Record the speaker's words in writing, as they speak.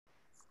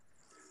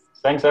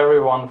Thanks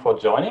everyone for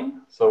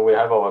joining. So we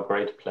have our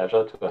great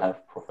pleasure to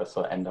have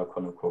Professor Ender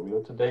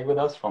Konukoglu today with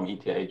us from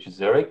ETH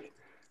Zurich.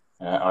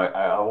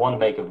 I won't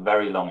make a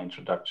very long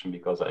introduction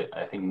because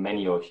I think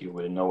many of you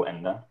will know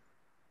Ender.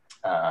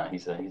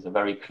 He's a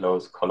very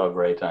close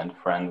collaborator and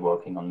friend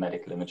working on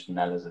medical image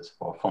analysis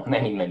for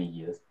many, many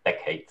years,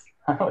 decades,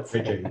 I would say.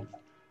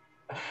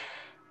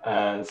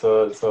 Okay.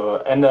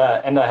 So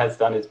Ender has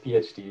done his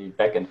PhD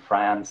back in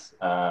France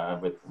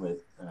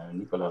with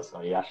Nicolas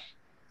Arias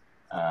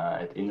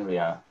at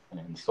INRIA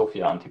in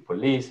Sofia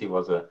Antipolis. He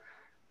was a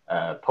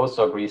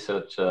postdoc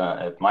researcher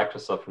at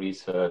Microsoft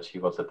Research. He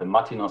was at the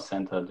Martinos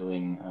Center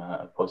doing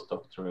a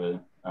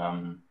postdoctoral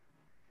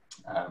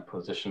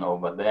position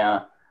over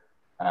there.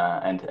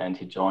 And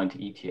he joined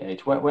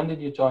ETH. When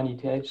did you join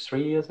ETH?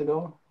 3 years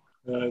ago?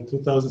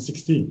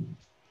 2016.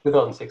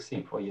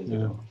 2016, 4 years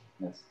ago.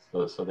 Yes.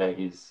 So there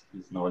he's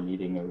now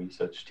leading a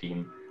research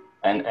team.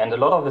 And a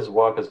lot of his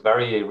work is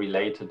very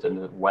related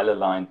and well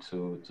aligned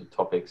to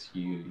topics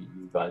you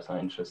guys are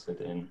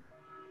interested in.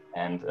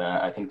 And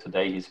I think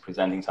today he's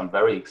presenting some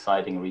very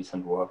exciting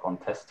recent work on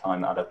test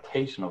time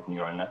adaptation of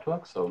neural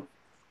networks. So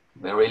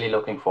we're really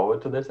looking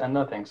forward to this.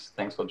 Ender, thanks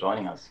for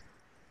joining us.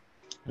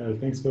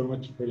 Thanks very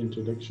much for the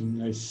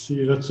introduction. I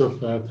see lots of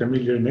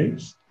familiar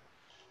names.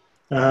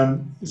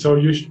 So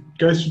you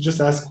guys should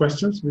just ask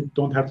questions. We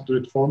don't have to do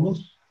it formal.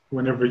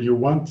 Whenever you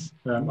want.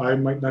 I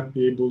might not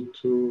be able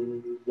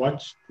to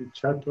watch the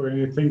chat or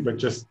anything, but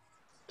just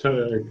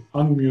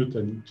unmute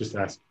and just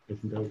ask. I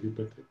think that would be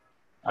better.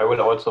 I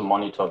will also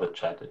monitor the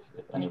chat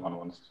if anyone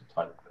wants to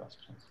type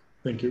questions.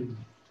 Thank you.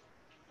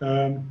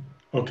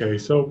 Okay,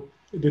 so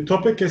the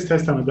topic is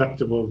test and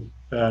adaptable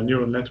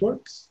neural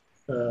networks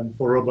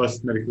for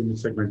robust medical image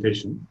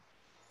segmentation.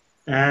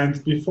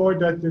 And before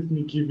that, let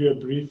me give you a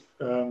brief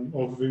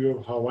overview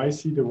of how I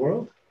see the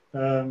world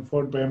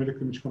for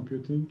biomedical image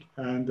computing.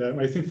 And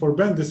I think for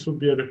Ben, this will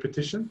be a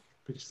repetition,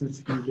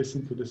 since you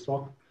listened to this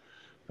talk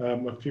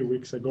a few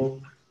weeks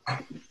ago,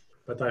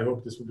 but I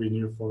hope this will be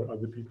new for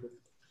other people.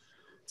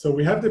 So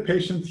we have the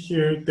patient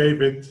here,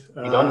 David.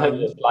 You don't have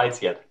the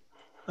slides yet.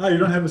 You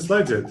don't have the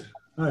slides yet?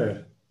 Yeah.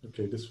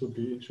 Okay, this will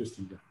be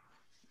interesting then.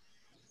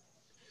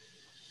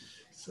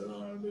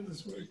 So does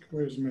this work?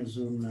 Where's my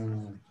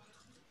Zoom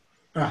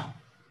now?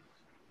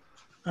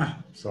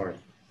 Sorry.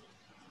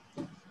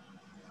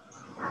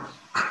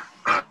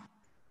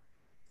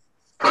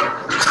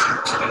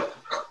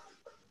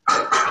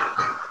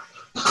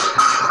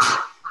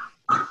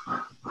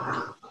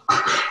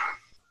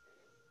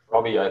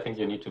 Robbie, I think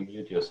you need to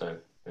mute yourself.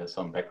 There's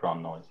some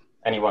background noise.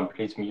 Anyone,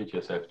 please mute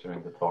yourself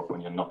during the talk when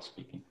you're not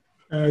speaking.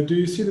 Do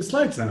you see the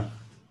slides now?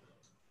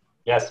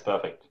 Yes,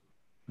 perfect.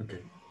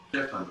 Okay.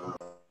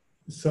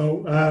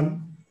 So,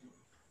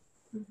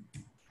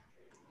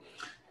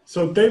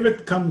 so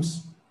David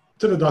comes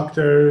to the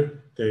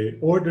doctor, they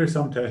order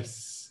some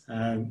tests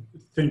and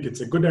think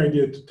it's a good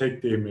idea to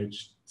take the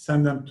image,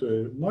 send them to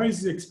a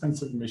noisy,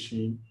 expensive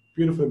machine,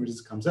 beautiful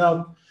images comes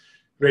out,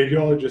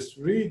 radiologist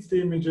reads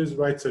the images,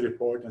 writes a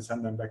report and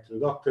sends them back to the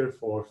doctor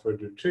for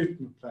further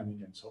treatment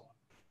planning and so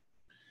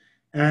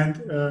on.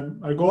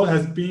 And our goal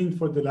has been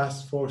for the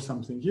last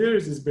 4-something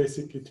years is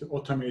basically to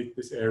automate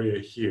this area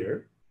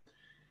here.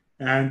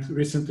 And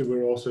recently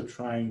we're also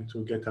trying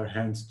to get our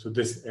hands to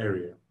this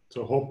area.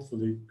 So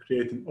hopefully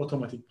create an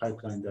automatic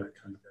pipeline that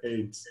kind of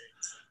aids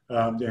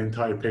the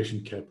entire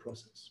patient care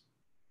process.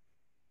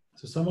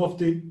 So some of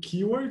the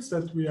keywords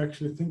that we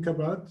actually think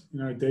about in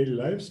our daily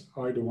lives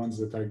are the ones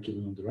that are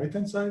given on the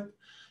right-hand side.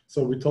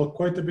 So we talk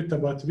quite a bit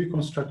about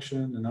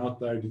reconstruction and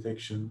outlier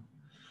detection,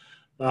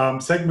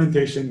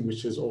 segmentation,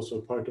 which is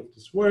also part of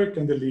this work,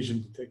 and the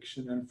lesion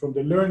detection. And from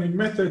the learning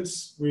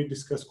methods, we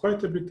discuss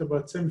quite a bit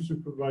about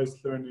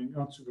semi-supervised learning,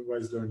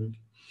 unsupervised learning.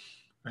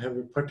 I have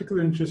a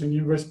particular interest in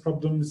universe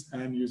problems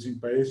and using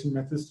Bayesian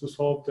methods to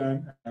solve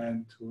them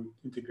and to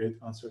integrate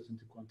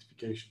uncertainty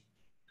quantification.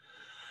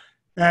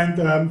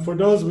 And for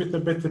those with a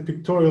better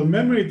pictorial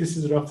memory, this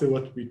is roughly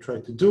what we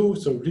try to do.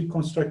 So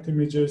reconstruct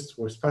images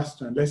towards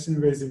faster and less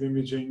invasive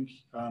imaging,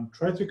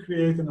 try to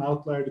create an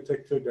outlier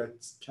detector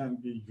that can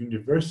be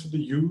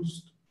universally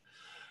used,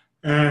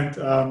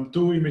 and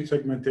do image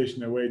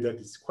segmentation in a way that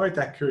is quite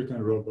accurate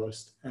and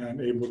robust and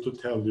able to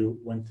tell you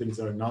when things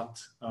are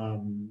not,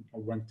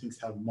 or when things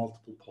have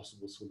multiple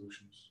possible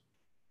solutions.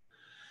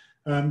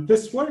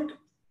 This work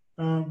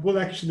will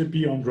actually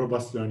be on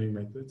robust learning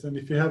methods. And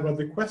if you have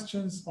other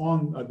questions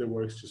on other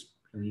works, just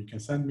you can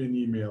send me an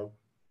email.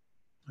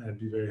 I'd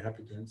be very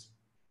happy to answer.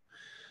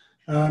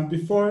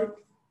 Before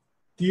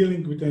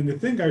dealing with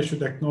anything, I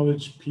should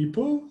acknowledge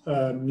people,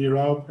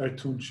 Nirav,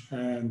 Ertunç,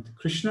 and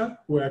Krishna,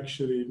 who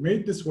actually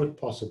made this work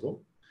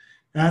possible,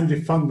 and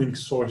the funding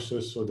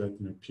sources so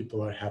that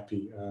people are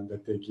happy and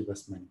that they give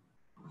us money.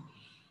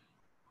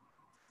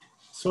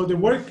 So the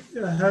work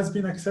has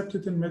been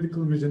accepted in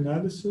medical image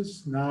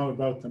analysis now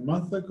about a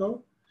month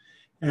ago,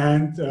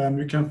 and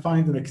you can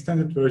find an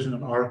extended version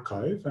on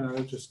arXiv, and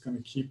I'm just going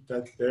to keep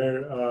that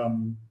there,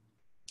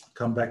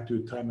 come back to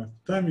it time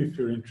after time if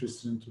you're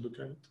interested in to look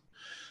at it.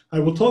 I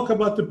will talk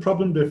about the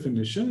problem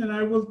definition, and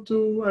I will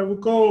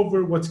go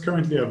over what's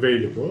currently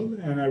available,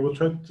 and I will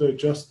try to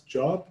adjust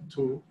job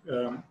to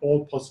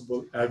all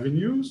possible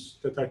avenues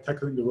that are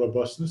tackling the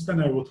robustness.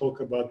 Then I will talk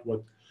about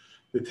what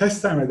the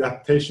test time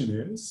adaptation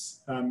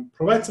is,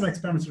 provide some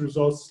experimental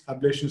results,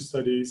 ablation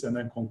studies, and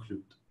then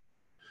conclude.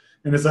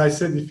 And as I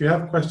said, if you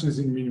have questions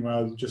in the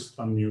meanwhile, just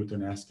unmute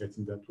and ask. I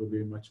think that will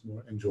be much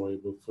more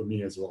enjoyable for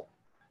me as well.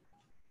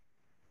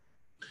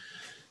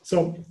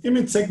 So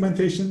image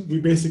segmentation, we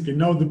basically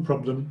know the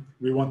problem.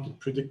 We want to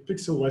predict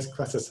pixel-wise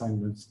class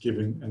assignments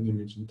given an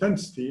image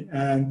intensity.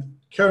 And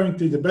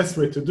currently, the best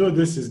way to do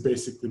this is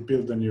basically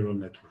build a neural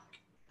network.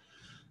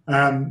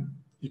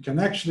 You can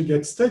actually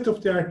get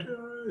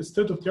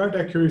state-of-the-art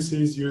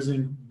accuracies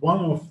using one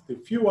of the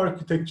few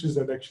architectures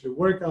that actually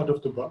work out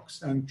of the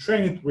box and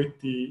train it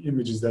with the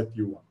images that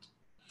you want.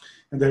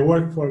 And they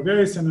work for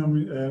various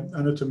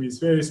anatomies,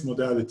 various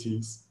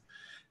modalities.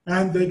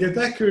 And they get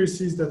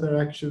accuracies that are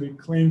actually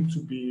claimed to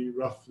be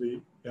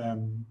roughly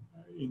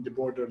in the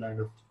borderline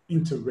of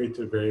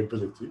inter-rater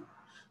variability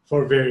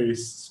for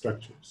various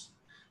structures.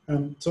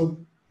 So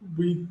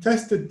we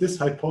tested this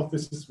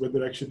hypothesis,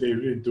 whether actually they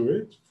really do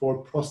it, for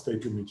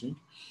prostate imaging.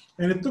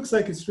 And it looks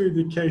like it's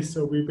really the case.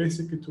 So we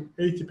basically took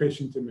 80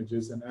 patient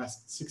images and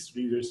asked 6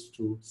 readers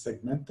to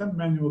segment them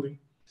manually.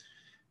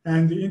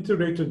 And the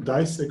inter-rater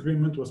dice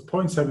agreement was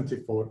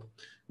 0.74,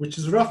 which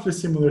is roughly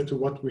similar to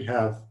what we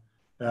have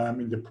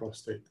in the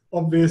prostate.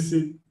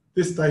 Obviously,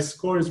 this dice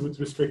score is with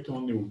respect to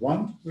only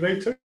one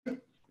rater,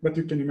 but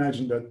you can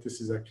imagine that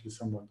this is actually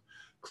somewhat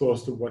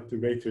close to what the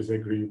raters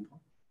agree upon.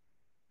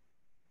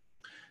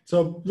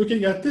 So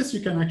looking at this, you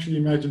can actually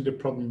imagine the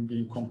problem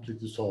being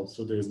completely solved.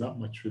 So there's not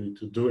much really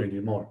to do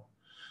anymore,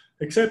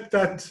 except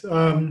that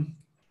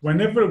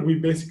whenever we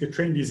basically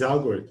train these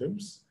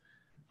algorithms,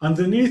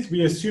 underneath,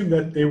 we assume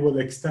that they will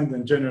extend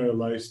and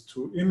generalize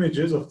to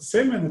images of the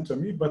same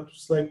anatomy, but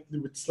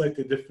with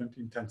slightly different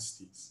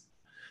intensities.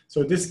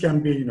 So this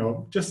can be,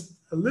 just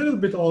a little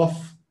bit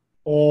off,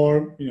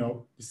 or,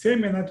 the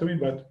same anatomy,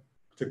 but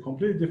with a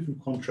completely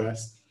different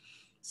contrast.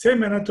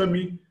 Same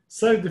anatomy,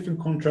 slightly different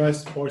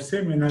contrast, or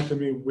same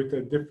anatomy with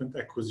a different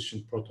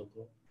acquisition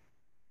protocol.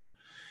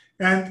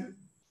 And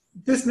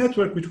this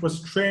network, which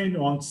was trained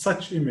on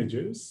such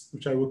images,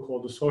 which I will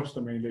call the source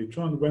domain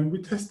later on, when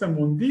we test them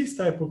on these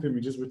type of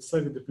images with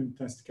slightly different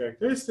intensity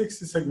characteristics,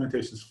 the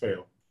segmentations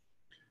fail.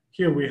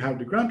 Here we have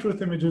the ground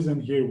truth images,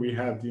 and here we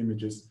have the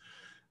images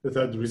that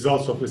are the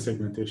results of the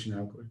segmentation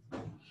algorithm.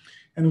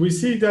 And we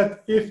see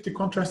that if the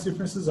contrast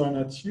differences are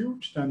not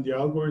huge, then the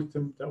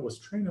algorithm that was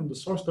trained on the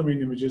source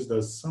domain images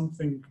does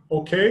something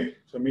okay.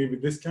 So maybe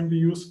this can be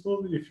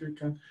useful if you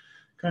can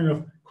kind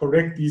of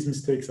correct these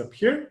mistakes up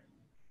here.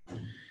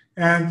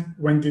 And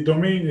when the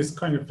domain is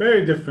kind of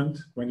very different,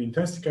 when the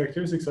intensity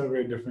characteristics are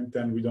very different,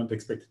 then we don't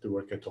expect it to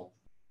work at all.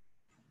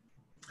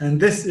 And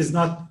this is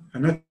not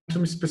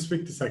anatomy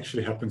specific. This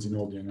actually happens in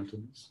all the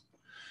anatomies.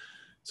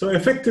 So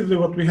effectively,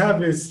 what we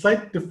have is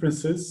slight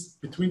differences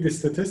between the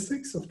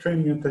statistics of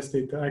training and test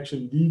data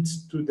actually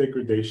leads to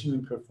degradation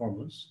in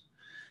performance.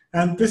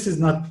 And this is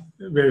not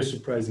very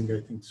surprising,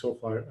 I think, so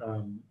far.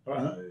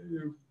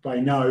 By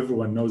now,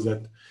 everyone knows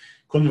that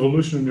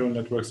convolutional neural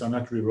networks are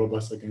not really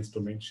robust against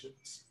domain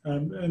shifts.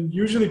 And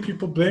usually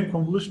people blame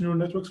convolutional neural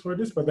networks for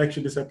this, but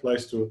actually this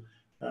applies to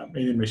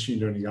any machine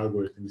learning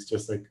algorithm. It's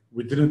just like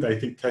we didn't, I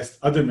think, test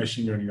other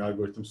machine learning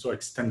algorithms so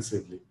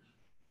extensively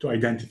to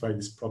identify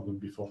this problem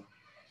before.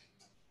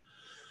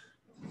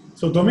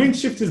 So domain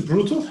shift is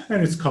brutal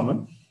and it's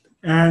common.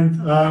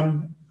 And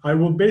I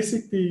will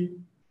basically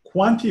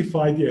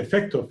quantify the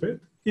effect of it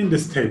in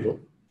this table.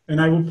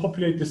 And I will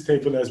populate this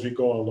table as we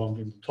go along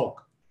in the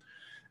talk.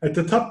 At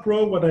the top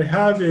row, what I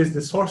have is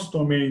the source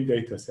domain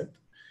data set.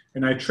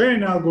 And I train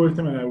an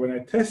algorithm, and when I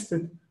test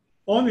it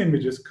on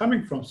images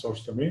coming from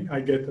source domain,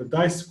 I get a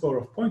dice score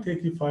of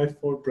 0.85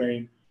 for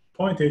brain,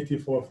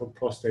 0.84 for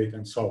prostate,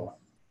 and so on.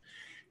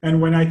 And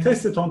when I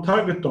test it on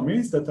target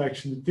domains that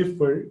actually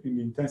differ in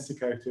the intensity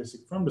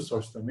characteristic from the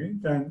source domain,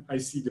 then I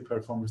see the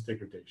performance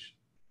degradation.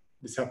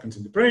 This happens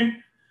in the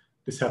brain,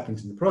 this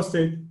happens in the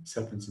prostate, this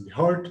happens in the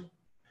heart.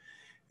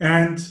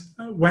 And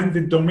when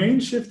the domain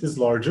shift is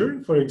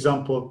larger, for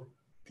example,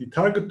 the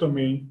target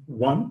domain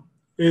 1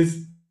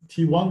 is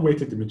T1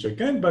 weighted image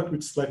again, but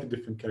with slightly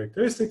different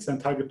characteristics, and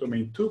target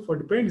domain 2 for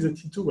the brain is a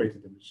T2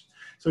 weighted image.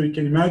 So you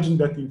can imagine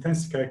that the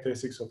intensity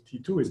characteristics of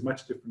T2 is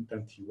much different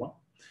than T1.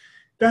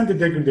 Then the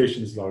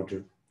degradation is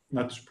larger,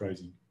 not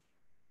surprising.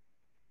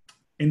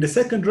 In the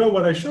second row,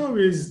 what I show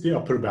is the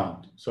upper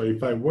bound. So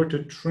if I were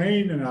to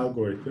train an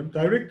algorithm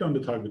direct on the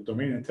target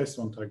domain and test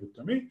on target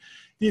domain,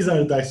 these are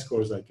the dice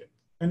scores I get.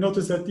 And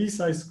notice that these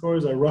dice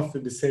scores are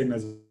roughly the same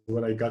as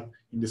what I got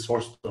in the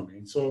source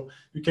domain. So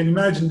you can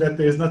imagine that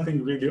there's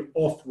nothing really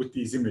off with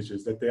these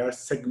images, that they are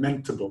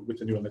segmentable with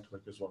the neural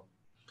network as well.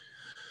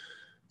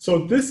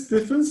 So this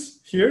difference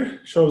here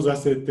shows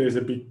us that there's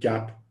a big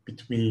gap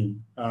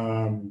between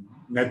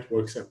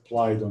networks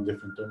applied on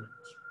different domains.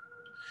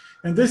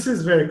 And this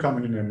is very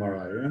common in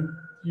MRI. And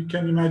you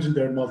can imagine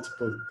there are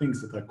multiple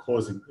things that are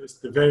causing this.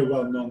 The very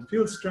well-known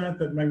field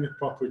strength and magnet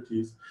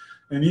properties,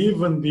 and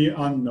even the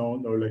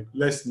unknown or like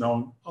less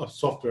known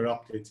software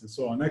updates and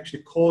so on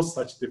actually cause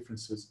such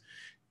differences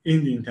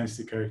in the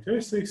intensity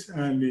characteristics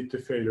and lead to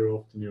failure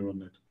of the neural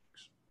networks.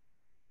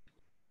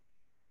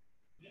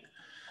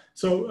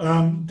 So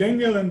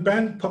Daniel and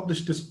Ben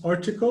published this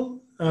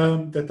article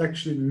that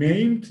actually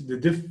named the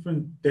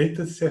different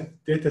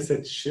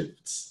dataset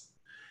shifts.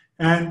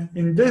 And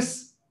in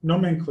this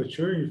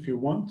nomenclature, if you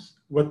want,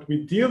 what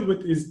we deal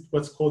with is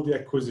what's called the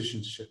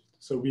acquisition shift.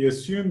 So we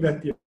assume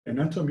that the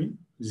anatomy,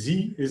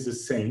 Z, is the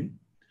same,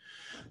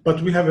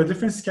 but we have a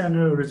different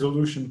scanner,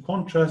 resolution,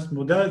 contrast,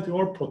 modality,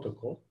 or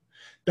protocol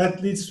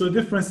that leads to a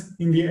difference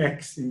in the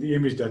X, in the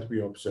image that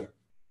we observe.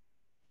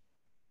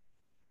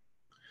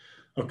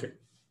 Okay.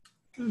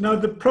 Now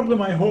the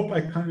problem, I hope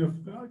I kind of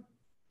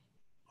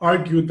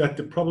argued that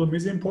the problem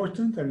is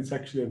important and it's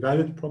actually a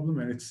valid problem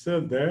and it's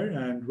still there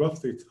and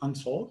roughly it's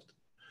unsolved.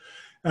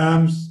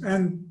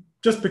 And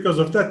just because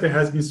of that, there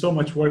has been so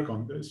much work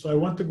on this. So I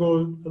want to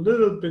go a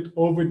little bit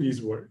over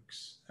these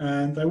works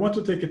and I want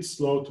to take it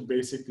slow to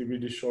basically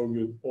really show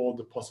you all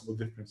the possible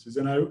differences.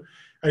 And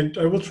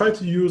I will try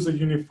to use a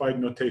unified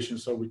notation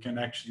so we can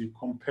actually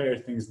compare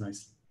things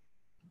nicely.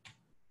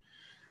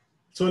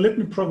 So let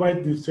me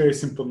provide this very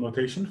simple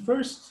notation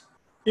first.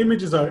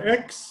 Images are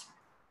X,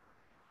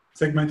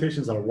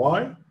 segmentations are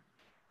Y,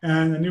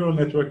 and a neural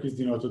network is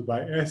denoted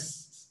by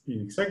S,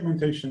 meaning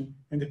segmentation,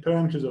 and the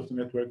parameters of the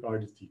network are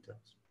the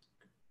thetas.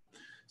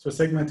 So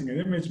segmenting an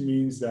image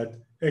means that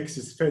X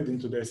is fed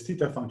into the S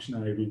theta function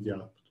and I read the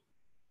output.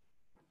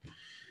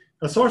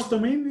 A source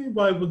domain,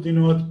 I will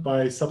denote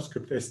by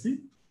subscript SD.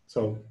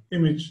 So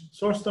image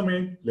source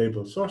domain,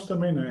 label source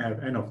domain, and I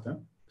have N of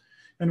them.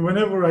 And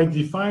whenever I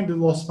define the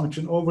loss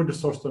function over the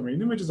source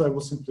domain images, I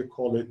will simply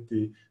call it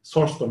the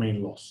source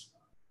domain loss.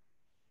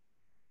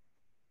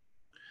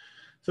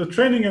 So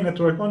training a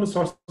network on the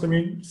source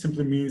domain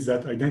simply means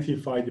that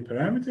identify the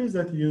parameters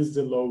that yields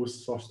the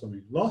lowest source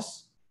domain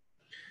loss.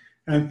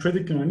 And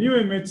predicting a new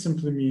image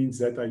simply means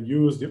that I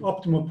use the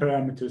optimal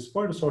parameters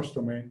for the source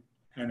domain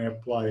and I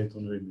apply it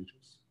on the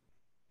images.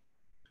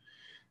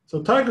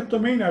 So target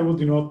domain, I will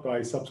denote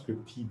by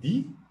subscript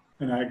TD.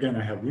 And again,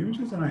 I have the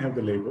images and I have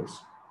the labels.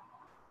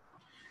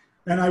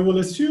 And I will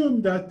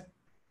assume that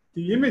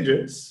the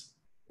images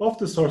of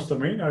the source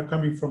domain are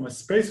coming from a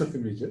space of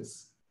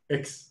images,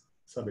 X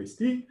sub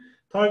SD.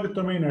 Target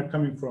domain are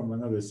coming from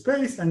another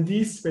space, and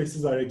these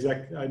spaces are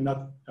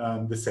not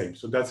the same.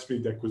 So that's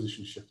really the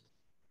acquisition shift.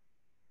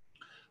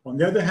 On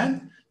the other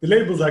hand, the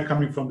labels are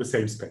coming from the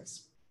same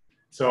space.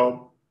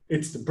 So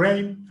it's the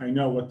brain. I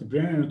know what the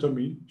brain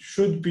anatomy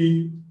should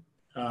be.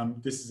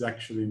 This is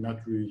actually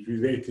not really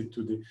related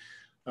to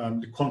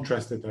the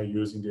contrast that I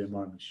use in the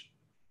MR machine.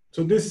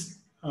 So these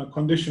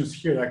conditions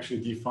here actually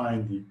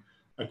define the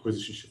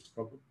acquisition shift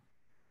problem.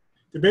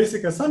 The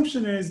basic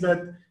assumption is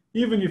that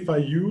even if I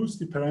use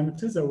the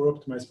parameters that were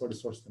optimized for the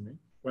source domain,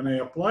 when I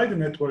apply the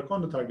network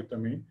on the target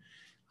domain,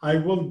 I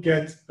will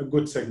get a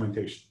good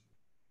segmentation.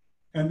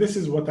 And this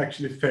is what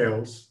actually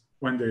fails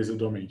when there is a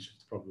domain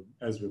shift problem,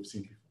 as we've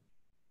seen before.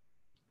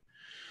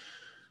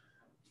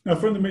 Now,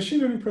 from the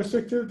machine learning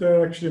perspective, there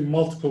are actually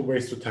multiple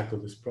ways to tackle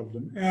this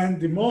problem. And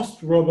the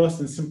most robust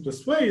and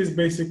simplest way is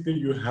basically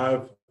you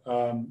have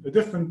a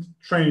different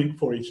training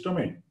for each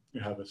domain.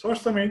 You have a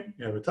source domain,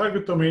 you have a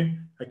target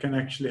domain. I can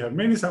actually have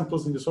many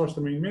samples in the source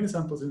domain, many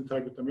samples in the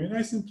target domain.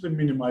 I simply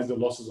minimize the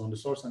losses on the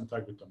source and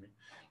target domain.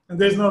 And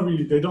there's no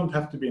really, they don't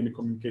have to be any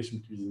communication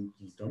between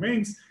these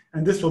domains.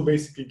 And this will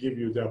basically give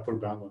you the upper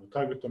bound on the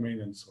target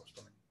domain and the source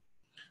domain.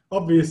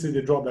 Obviously,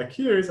 the drawback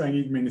here is I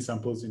need many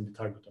samples in the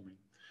target domain.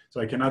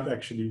 So I cannot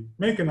actually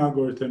make an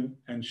algorithm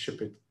and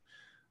ship it.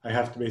 I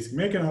have to basically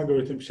make an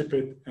algorithm, ship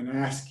it, and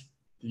ask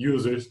the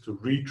users to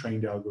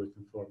retrain the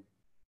algorithm for me.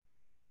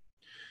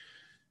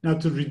 Now,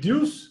 to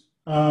reduce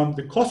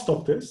the cost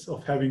of this,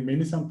 of having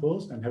many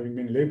samples and having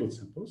many labeled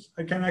samples,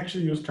 I can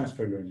actually use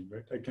transfer learning,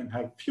 right? I can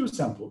have few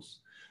samples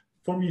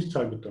from each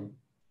target domain.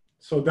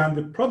 So then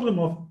the problem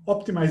of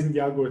optimizing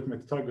the algorithm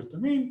at the target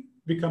domain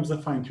becomes a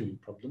fine-tuning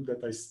problem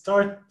that I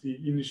start the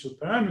initial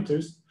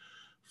parameters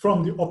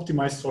from the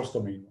optimized source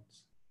domain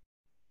ones.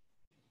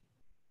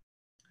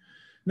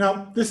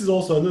 Now, this is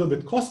also a little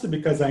bit costly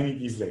because I need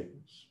these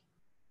labels.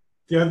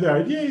 The other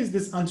idea is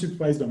this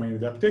unsupervised domain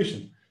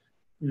adaptation.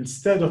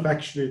 Instead of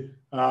actually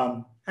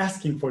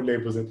asking for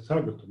labels at the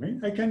target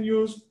domain, I can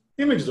use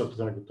images of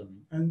the target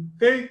domain, and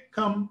they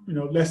come,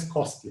 less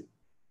costly.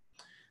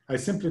 I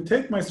simply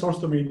take my source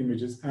domain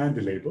images and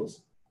the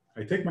labels.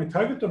 I take my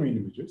target domain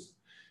images,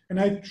 and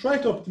I try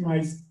to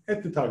optimize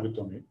at the target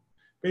domain.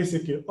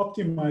 Basically,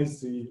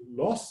 optimize the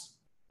loss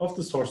of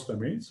the source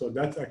domain. So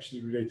that's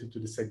actually related to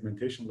the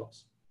segmentation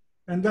loss.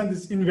 And then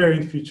this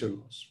invariant feature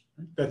loss.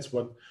 Right? That's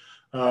what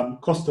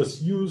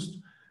Costas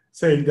used,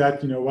 saying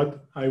that,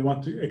 I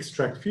want to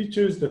extract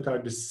features that are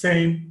the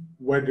same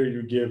whether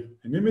you give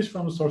an image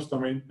from a source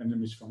domain and an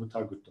image from a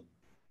target domain.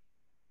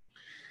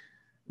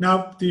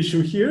 Now, the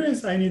issue here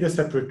is I need a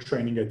separate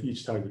training at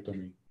each target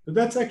domain. So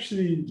that's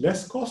actually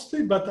less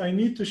costly, but I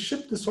need to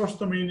ship the source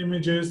domain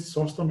images,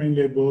 source domain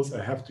labels.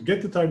 I have to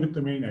get the target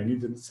domain. I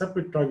need a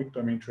separate target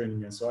domain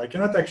training. And so I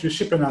cannot actually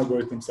ship an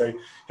algorithm and say,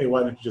 hey,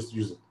 why don't you just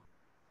use it?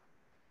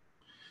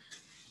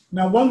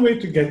 Now, one way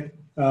to get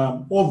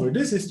over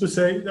this is to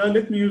say,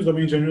 let me use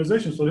domain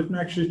generalization. So let me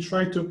actually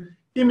try to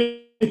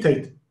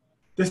imitate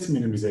this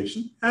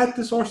minimization at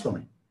the source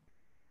domain.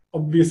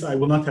 Obviously, I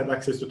will not have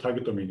access to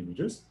target domain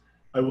images.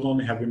 I will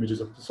only have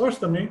images of the source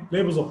domain,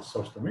 labels of the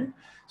source domain.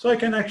 So I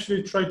can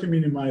actually try to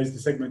minimize the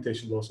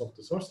segmentation loss of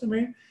the source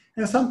domain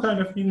and some kind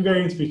of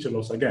invariant feature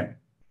loss again.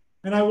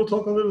 And I will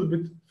talk a little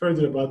bit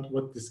further about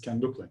what this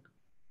can look like.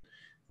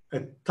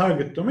 At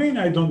target domain,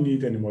 I don't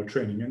need any more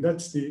training. And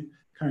that's the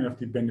kind of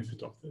the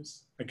benefit of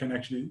this. I can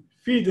actually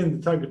feed in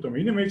the target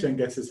domain image and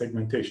get the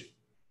segmentation.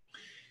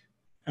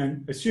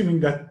 And assuming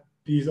that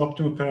these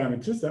optimal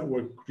parameters that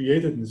were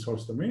created in the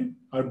source domain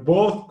are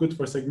both good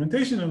for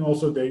segmentation and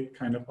also they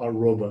kind of are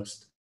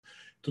robust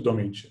to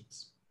domain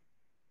shifts.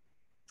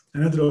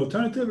 Another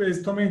alternative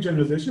is domain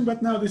generalization,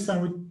 but now this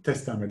time with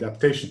test time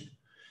adaptation.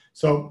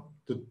 So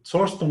the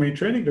source domain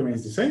training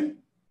remains the same.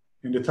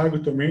 In the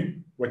target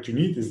domain, what you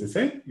need is the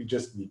same. You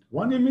just need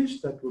one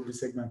image that will be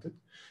segmented.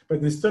 But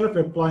instead of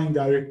applying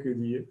directly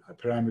the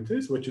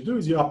parameters, what you do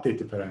is you update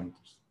the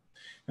parameters.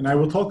 And I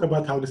will talk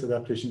about how this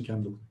adaptation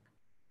can look.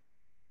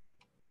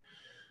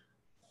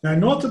 Now,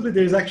 notably,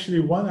 there's actually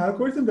one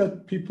algorithm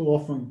that people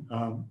often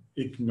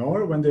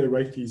ignore when they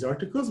write these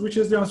articles, which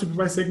is the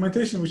unsupervised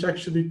segmentation, which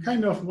actually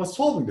kind of was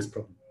solving this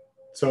problem.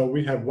 So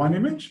we have one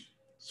image,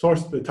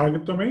 source the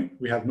target domain.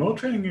 We have no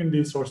training in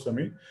the source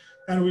domain.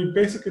 And we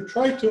basically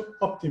try to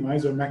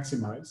optimize or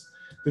maximize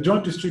the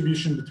joint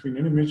distribution between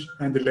an image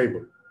and the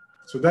label.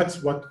 So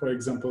that's what, for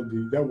example,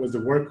 that was the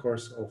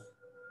workhorse of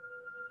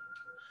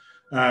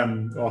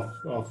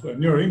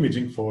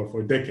neuroimaging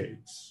for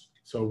decades.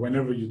 So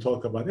whenever you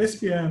talk about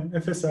SPM,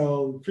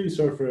 FSL, free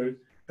surfer,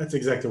 that's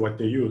exactly what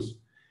they use.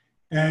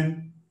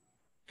 And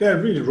they're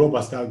really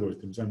robust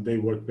algorithms and they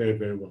work very,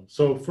 very well.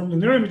 So from the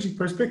neuroimaging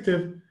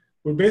perspective,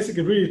 we're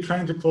basically really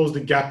trying to close the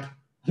gap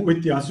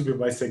with the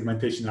unsupervised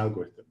segmentation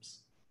algorithms.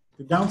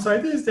 The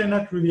downside is they're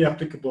not really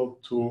applicable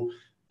to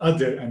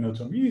other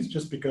anatomies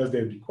just because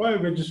they require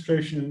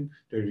registration,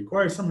 they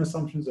require some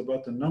assumptions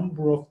about the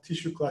number of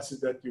tissue classes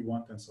that you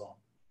want and so on.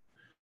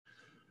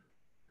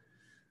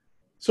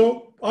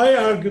 So I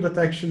argue that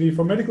actually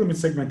for medical image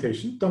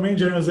segmentation, domain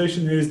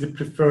generalization is the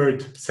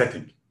preferred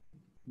setting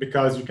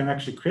because you can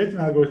actually create an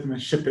algorithm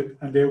and ship it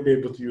and they'll be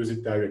able to use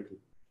it directly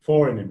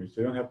for an image.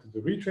 They don't have to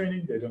do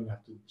retraining, they don't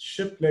have to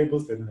ship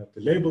labels, they don't have to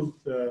label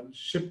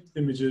ship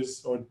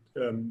images or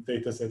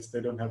data sets, they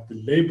don't have to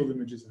label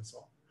images and so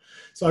on.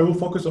 So I will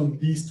focus on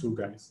these two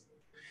guys.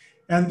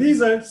 And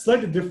these are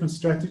slightly different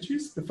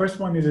strategies. The first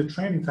one is a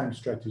training time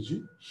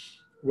strategy,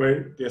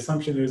 where the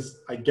assumption is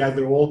I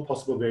gather all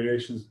possible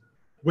variations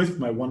with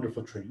my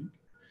wonderful training.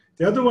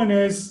 The other one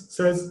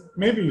says,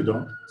 maybe you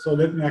don't, so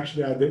let me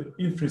actually add the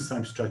inference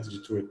time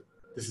strategy to it.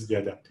 This is the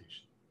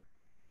adaptation.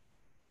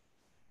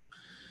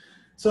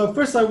 So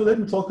first let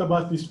me talk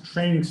about these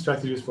training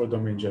strategies for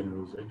domain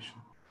generalization.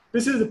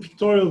 This is a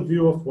pictorial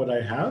view of what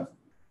I have.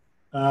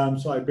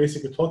 So I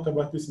basically talked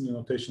about this in the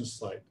notation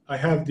slide. I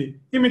have the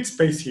image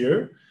space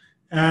here,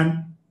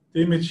 and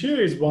the image here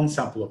is one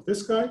sample of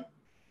this guy.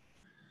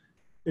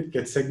 It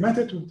gets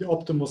segmented with the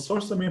optimal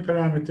source domain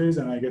parameters,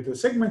 and I get a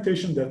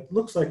segmentation that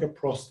looks like a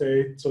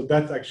prostate. So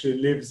that actually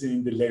lives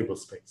in the label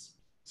space.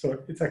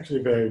 So it's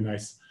actually very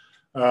nice.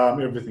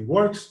 Everything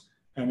works,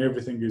 and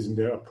everything is in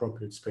their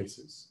appropriate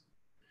spaces.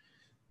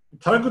 The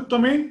target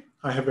domain,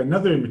 I have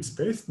another image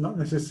space, not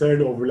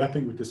necessarily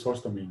overlapping with the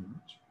source domain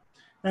image.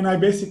 And I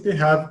basically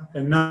have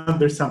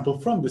another sample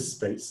from this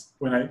space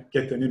when I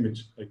get an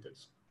image like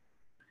this.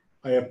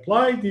 I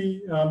apply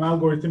the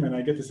algorithm and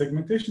I get a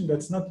segmentation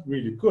that's not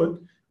really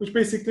good, which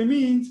basically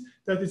means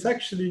that it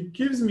actually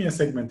gives me a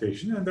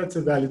segmentation, and that's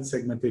a valid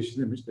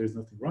segmentation image. There's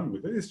nothing wrong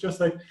with it. It's just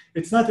like,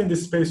 it's not in the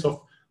space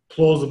of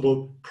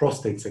plausible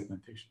prostate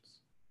segmentations.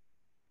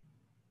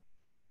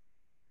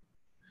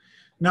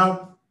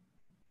 Now,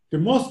 the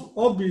most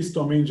obvious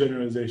domain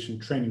generalization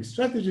training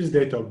strategy is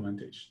data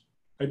augmentation.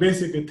 I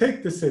basically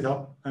take the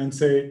setup and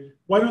say,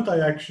 why don't I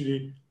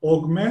actually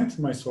augment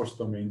my source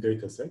domain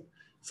data set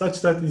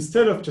such that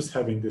instead of just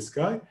having this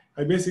guy,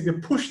 I basically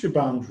push the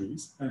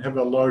boundaries and have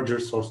a larger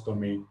source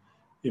domain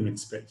image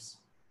space.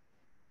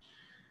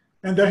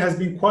 And there has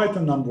been quite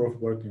a number of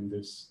work in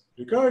this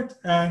regard,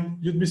 and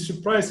you'd be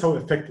surprised how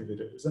effective it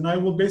is. And I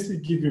will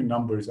basically give you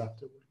numbers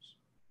afterwards.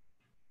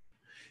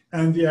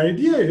 And the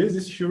idea is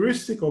this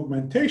heuristic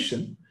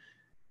augmentation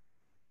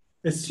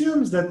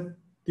assumes that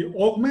the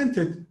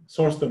augmented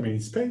source domain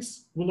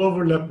space will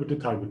overlap with the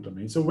target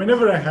domain. So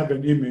whenever I have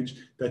an image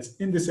that's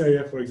in this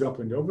area, for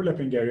example, in the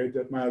overlapping area,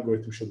 that my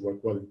algorithm should work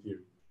well in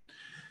theory.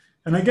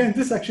 And again,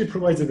 this actually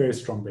provides a very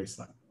strong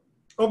baseline.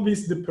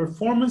 Obviously, the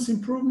performance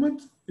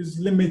improvement is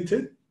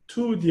limited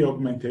to the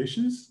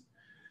augmentations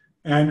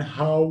and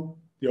how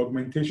the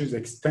augmentations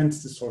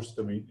extends the source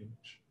domain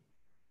image.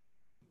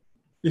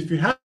 If you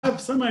have have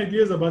some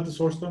ideas about the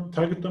source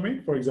target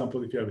domain, for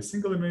example, if you have a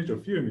single image or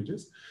few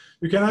images,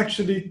 you can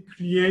actually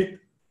create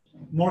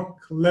more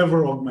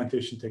clever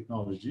augmentation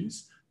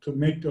technologies to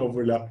make the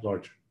overlap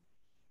larger.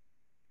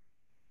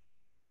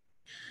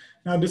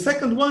 Now, the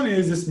second one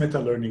is this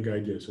meta-learning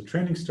idea, so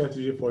training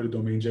strategy for the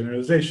domain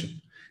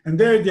generalization. And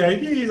there, the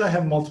idea is I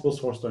have multiple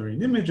source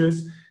domain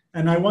images,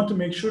 and I want to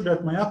make sure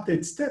that my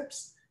update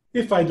steps,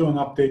 if I do an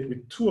update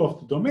with 2 of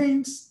the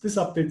domains, this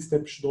update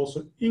step should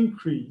also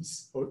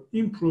increase or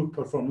improve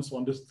performance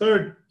on the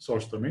 3rd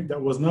source domain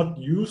that was not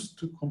used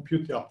to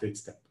compute the update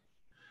step.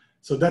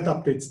 So that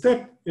update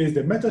step is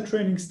the meta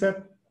training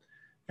step,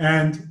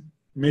 and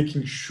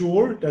making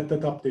sure that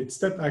that update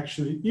step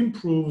actually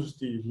improves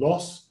the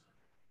loss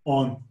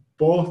on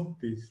both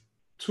the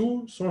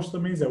 2 source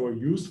domains that were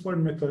used for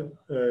meta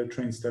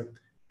train step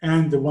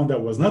and the one that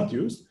was not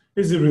used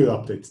is the real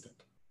update step.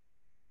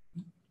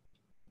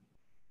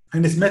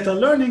 And this meta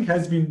learning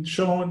has been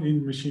shown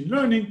in machine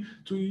learning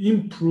to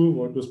improve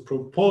what was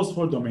proposed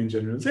for domain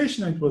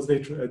generalization, and it was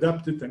later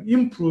adapted and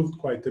improved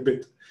quite a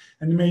bit.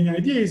 And the main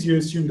idea is you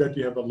assume that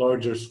you have a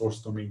larger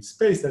source domain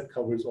space that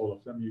covers all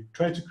of them. You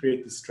try to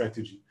create this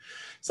strategy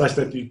such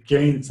that you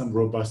gain some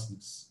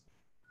robustness.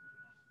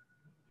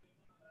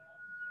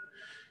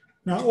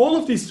 Now, all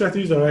of these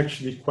strategies are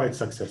actually quite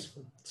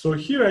successful. So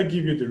here I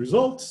give you the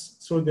results.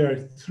 So there are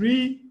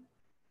 3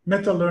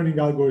 meta-learning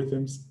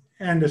algorithms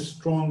and a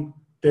strong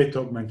data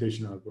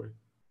augmentation algorithm.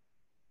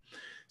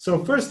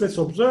 So first, let's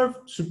observe.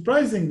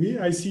 Surprisingly,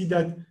 I see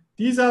that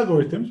these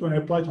algorithms, when I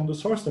apply it on the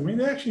source domain,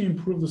 they actually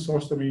improve the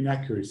source domain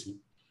accuracy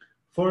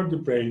for the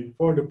brain,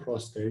 for the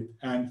prostate,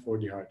 and for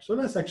the heart. So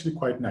that's actually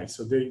quite nice.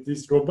 So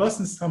this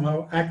robustness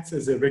somehow acts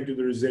as a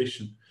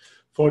regularization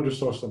for the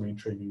source domain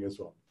training as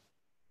well.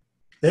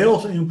 They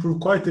also improve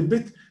quite a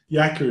bit the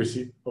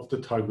accuracy of the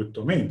target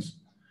domains.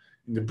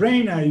 In the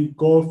brain, I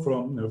go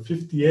from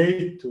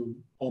 58 to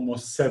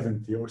almost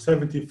 70 or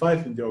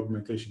 75 in the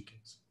augmentation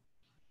case.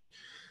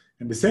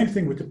 And the same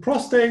thing with the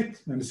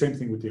prostate and the same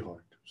thing with the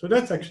heart. So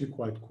that's actually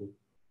quite cool.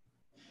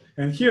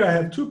 And here I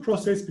have 2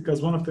 prostates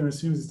because one of them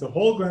assumes it's the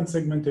whole gland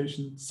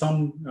segmentation.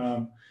 Some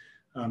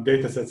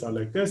data sets are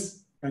like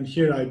this. And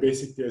here I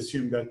basically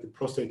assume that the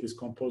prostate is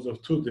composed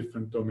of 2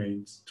 different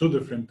domains, 2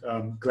 different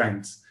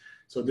glands.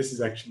 So this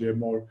is actually a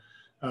more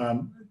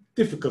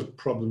difficult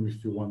problem,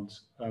 if you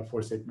want,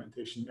 for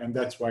segmentation. And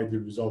that's why the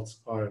results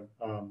are,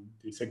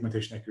 the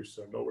segmentation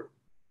accuracy are lower.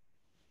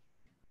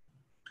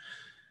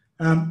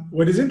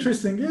 What is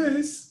interesting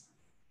is,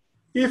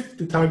 if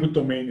the target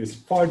domain is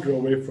farther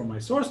away from my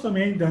source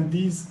domain, then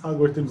these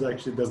algorithms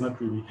actually does not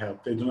really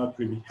help. They do not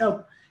really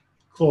help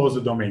close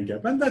the domain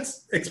gap. And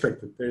that's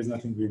expected. There is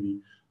nothing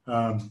really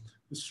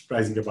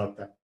surprising about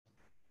that.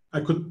 I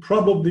could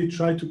probably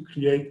try to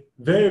create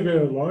very,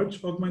 very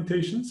large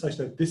augmentations such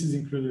that this is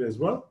included as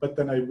well, but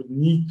then I would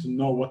need to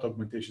know what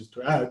augmentations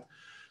to add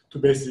to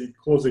basically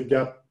close a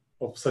gap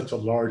of such a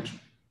large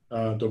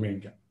domain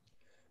gap.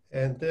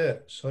 And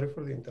sorry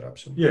for the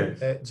interruption.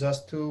 Yes.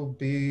 Just to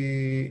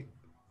be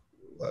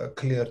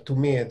clear, to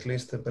me at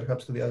least,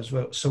 perhaps to the others as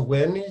well. So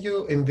when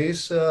you, in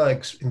these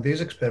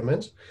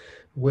experiments,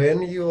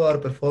 when you are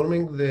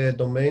performing the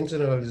domain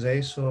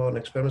generalization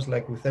experiments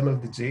like with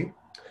MLDG,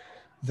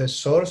 the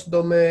source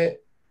domain,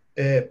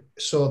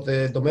 so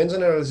the domain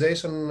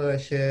generalization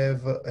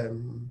have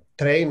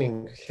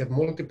training, have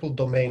multiple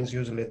domains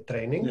usually at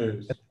training,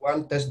 Yes. and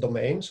 1 test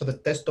domain. So the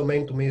test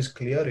domain to me is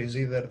clear, is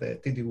either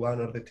the TD1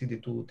 or the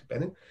TD2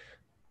 depending.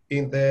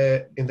 In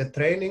the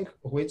training,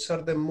 which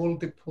are the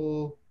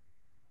multiple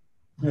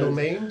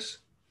domains?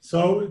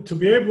 So to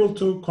be able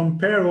to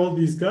compare all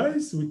these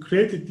guys, we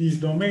created these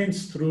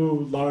domains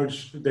through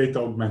large data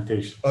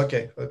augmentation.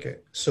 Okay.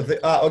 So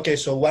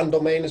so 1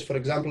 domain is, for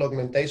example,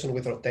 augmentation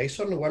with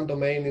rotation. 1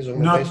 domain is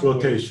augmentation. Not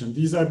rotation.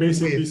 These are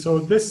basically, so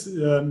this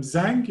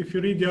Zhang, if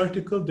you read the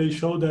article, they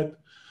show that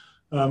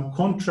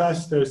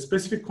contrast, there are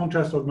specific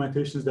contrast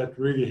augmentations that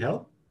really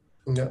help.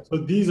 Yeah. So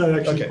these are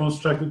actually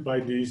constructed by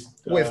these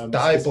with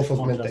type of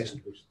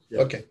augmentation.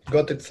 Yeah. Okay,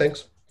 got it.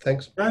 Thanks.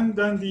 And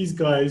then these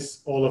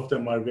guys, all of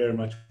them are very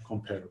much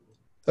comparable.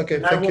 Okay,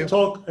 and I will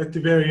talk at the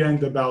very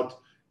end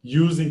about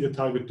using the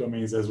target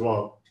domains as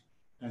well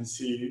and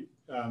see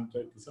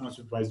this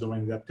unsupervised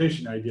domain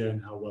adaptation idea and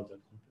how well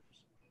that compares.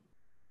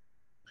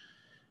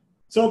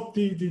 So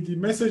the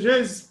message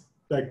is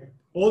like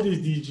all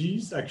these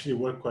DGs actually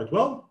work quite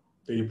well.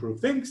 They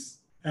improve things.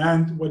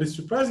 And what is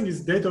surprising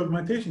is data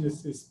augmentation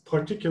is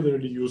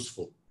particularly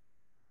useful.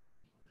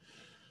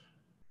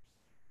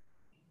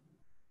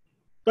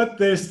 But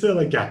there's still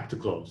a gap to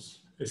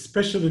close,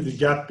 especially the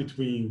gap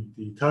between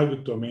the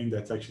target domain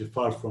that's actually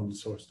far from the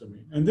source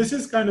domain. And this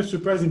is kind of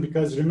surprising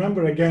because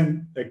remember,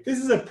 again, like this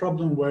is a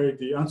problem where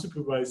the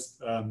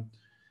unsupervised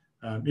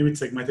image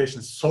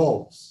segmentation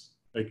solves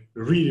like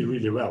really,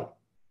 really well.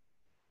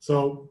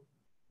 So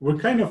we're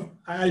kind of,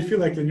 I feel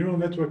like the neural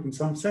network in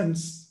some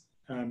sense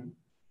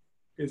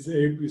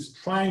is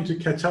trying to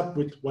catch up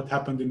with what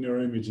happened in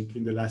neuroimaging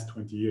in the last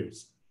 20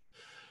 years.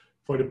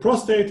 For the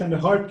prostate and the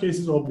heart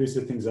cases,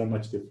 obviously things are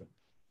much different.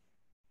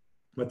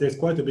 But there's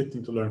quite a bit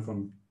to learn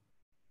from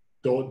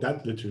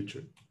that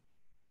literature.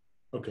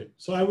 Okay,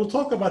 so I will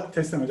talk about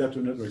test time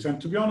adaptive networks.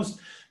 And to be honest,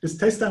 this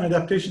test time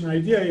adaptation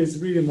idea is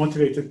really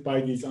motivated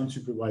by these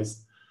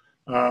unsupervised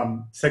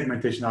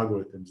segmentation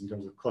algorithms in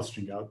terms of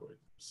clustering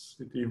algorithms.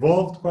 It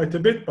evolved quite a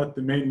bit, but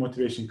the main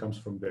motivation comes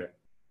from there.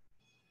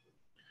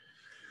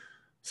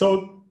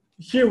 So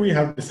here we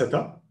have the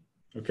setup,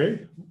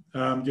 okay?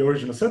 The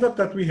original setup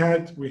that we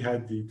had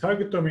the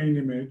target domain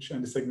image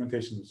and the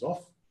segmentation was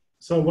off.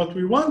 So what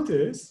we want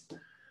is,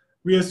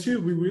 we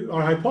assume,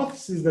 our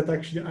hypothesis is that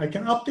actually I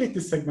can update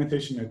the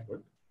segmentation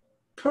network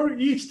per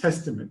each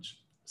test image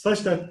such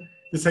that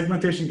the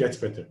segmentation gets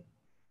better.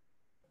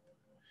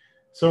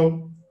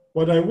 So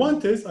what I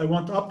want is, I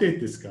want to update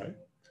this guy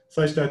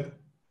such that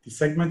the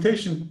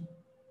segmentation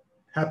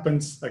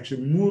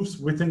actually moves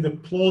within the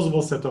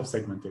plausible set of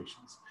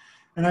segmentations.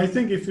 And I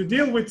think if you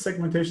deal with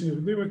segmentation, if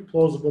you deal with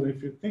plausible,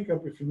 if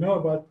you know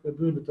about a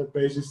little bit of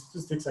Bayesian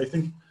statistics, I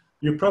think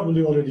you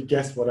probably already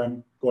guessed what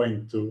I'm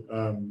going to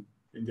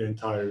in the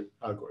entire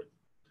algorithm.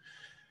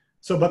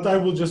 So, but I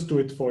will just do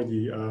it for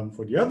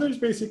the others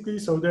basically.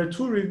 So there are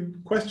two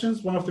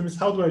questions. One of them is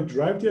how do I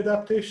drive the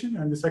adaptation?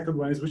 And the second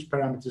one is which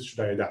parameters should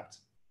I adapt?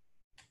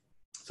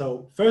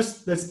 So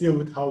first, let's deal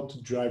with how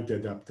to drive the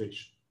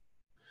adaptation.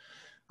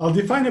 I'll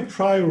define a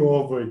prior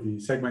over the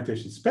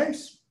segmentation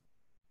space.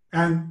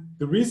 And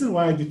the reason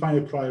why I define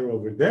a prior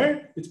over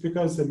there, it's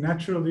because it's a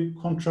naturally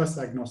contrast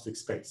agnostic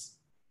space.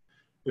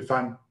 If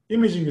I'm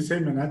imaging the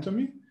same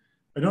anatomy,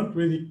 I don't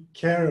really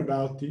care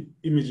about the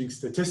imaging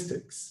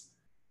statistics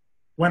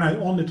when I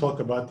only talk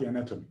about the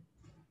anatomy.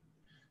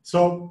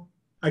 So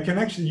I can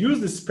actually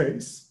use this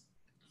space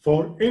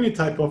for any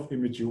type of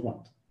image you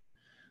want.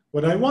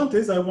 What I want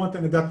is, I want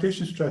an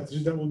adaptation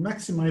strategy that will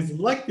maximize the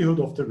likelihood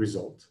of the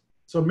result.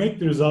 So make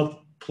the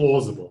result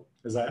plausible.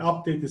 As I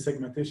update the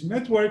segmentation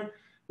network,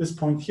 this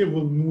point here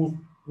will move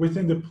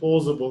within the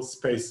plausible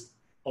space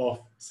of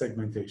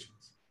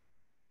segmentations.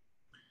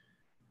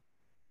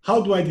 How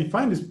do I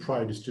define this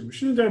prior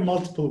distribution? There are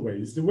multiple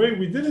ways. The way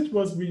we did it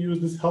was we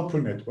used this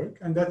helper network,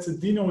 and that's a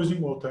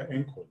denoising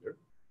autoencoder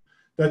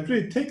that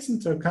really takes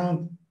into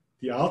account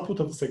the output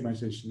of the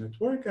segmentation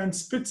network and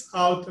spits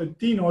out a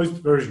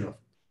denoised version of it.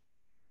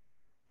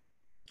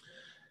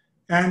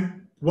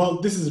 And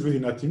well, this is really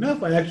not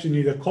enough. I actually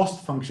need a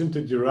cost function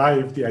to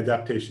derive the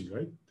adaptation,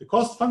 right? The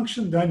cost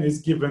function then is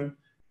given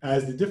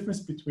as the difference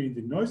between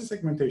the noisy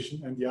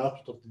segmentation and the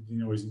output of the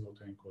denoising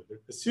autoencoder,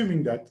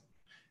 assuming that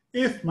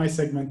if my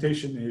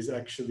segmentation is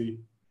actually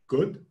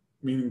good,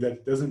 meaning that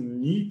it doesn't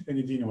need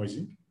any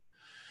denoising,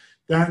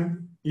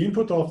 then the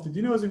input of the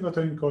denoising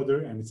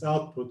autoencoder and its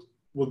output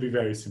will be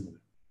very similar.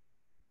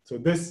 So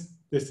this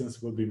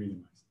distance will be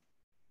minimized.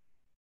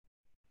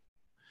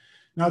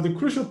 Now, the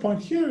crucial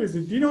point here is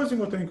the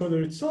denoising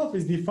autoencoder itself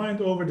is defined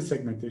over the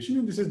segmentation,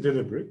 and this is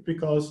deliberate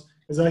because,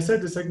 as I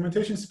said, the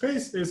segmentation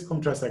space is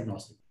contrast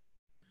agnostic.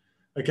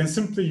 I can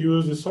simply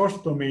use the source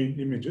domain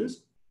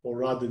images, or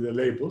rather the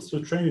labels,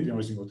 to train the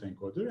denoising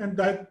autoencoder, and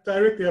that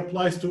directly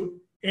applies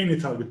to any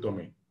target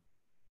domain.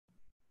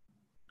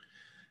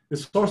 The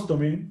source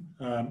domain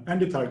and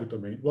the target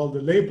domain, well,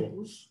 the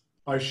labels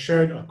are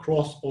shared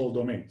across all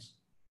domains.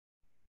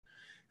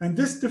 And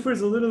this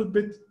differs a little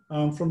bit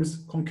from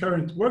his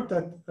concurrent work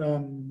that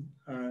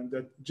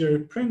Jerry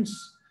Prince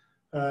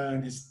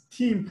and his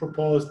team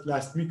proposed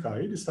last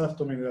MICAI, the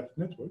self-domain adaptive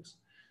networks,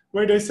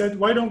 where they said,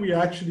 why don't we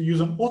actually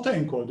use an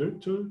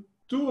autoencoder to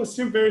do a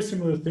very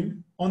similar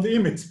thing on the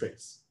image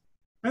space?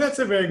 And that's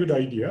a very good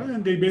idea.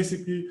 And they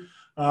basically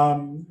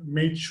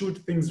made sure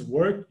things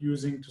work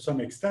to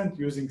some extent,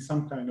 using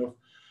some kind of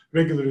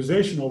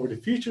regularization over the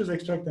features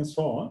extract and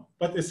so on.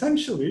 But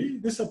essentially,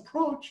 this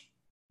approach,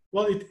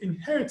 well, it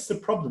inherits the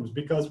problems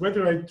because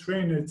whether I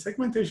train a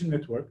segmentation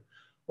network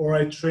or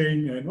I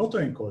train an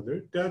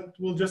autoencoder, that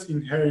will just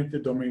inherit the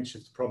domain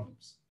shift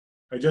problems.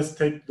 I just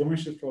take domain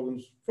shift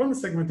problems from the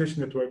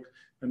segmentation network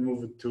and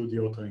move it to the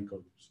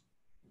autoencoders.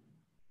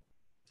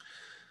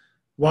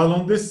 While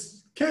on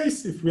this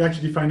case, if we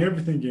actually define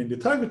everything in the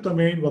target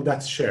domain, well,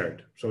 that's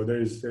shared. So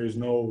there is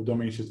no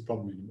domain shift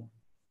problem anymore.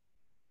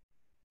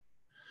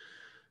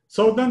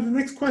 So then the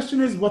next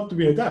question is, what do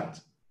we adapt?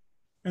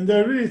 And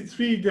there are really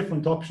three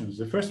different options.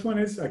 The first one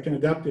is I can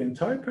adapt the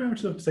entire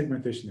parameters of the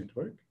segmentation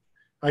network.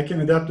 I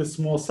can adapt a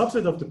small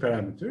subset of the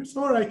parameters,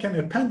 or I can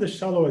append a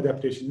shallow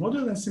adaptation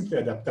model and simply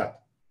adapt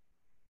that.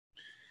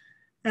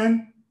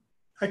 And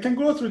I can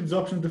go through these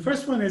options. The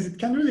first one is it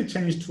can really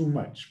change too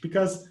much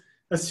because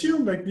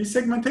assume like these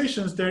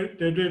segmentations,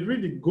 they're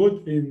really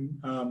good in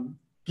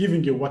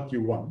giving you what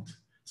you want.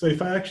 So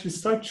if I actually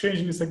start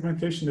changing the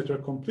segmentation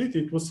network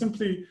completely, it will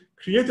simply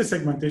create a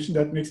segmentation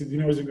that makes the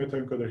denoising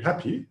autoencoder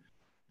happy,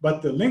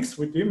 but the links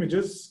with the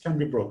images can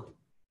be broken.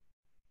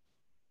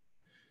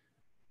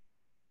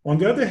 On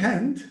the other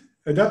hand,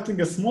 adapting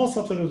a small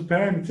subset of the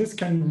parameters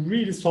can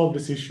really solve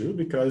this issue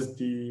because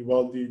the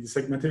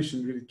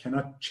segmentation really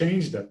cannot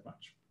change that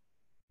much.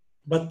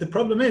 But the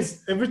problem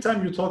is, every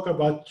time you talk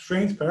about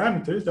trained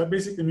parameters, that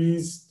basically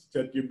means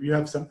that you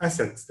have some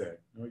assets there.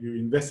 You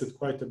invested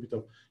quite a bit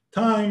of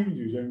time,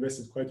 you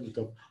invested quite a bit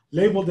of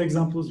labeled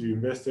examples, you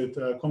invested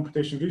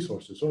computation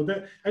resources. So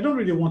that, I don't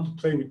really want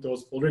to play with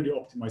those already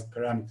optimized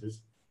parameters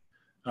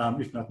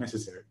if not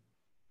necessary.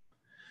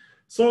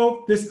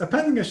 So this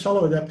appending a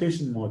shallow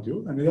adaptation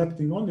module and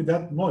adapting only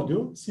that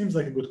module seems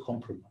like a good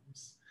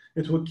compromise.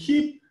 It will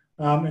keep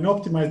an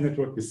optimized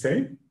network the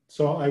same,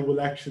 so I will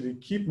actually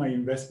keep my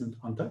investment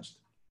untouched.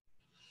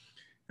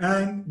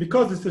 And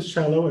because it's a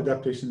shallow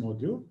adaptation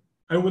module,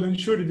 I will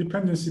ensure the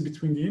dependency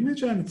between the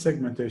image and its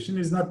segmentation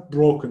is not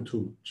broken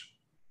too much.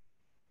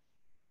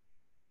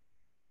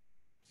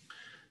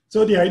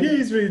 So the idea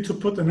is really to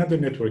put another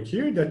network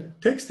here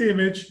that takes the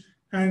image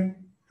and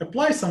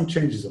applies some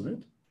changes on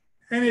it.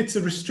 And it's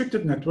a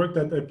restricted network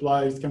that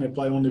can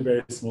apply only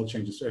very small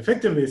changes. So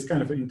effectively, it's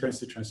kind of an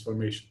intensity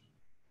transformation.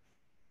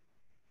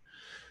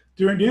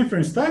 During the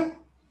inference time,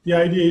 the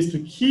idea is to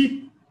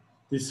keep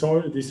the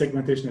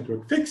segmentation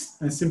network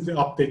fixed and simply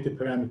update the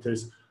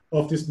parameters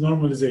of this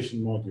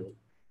normalization module.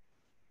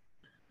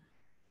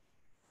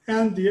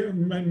 And the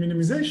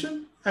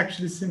minimization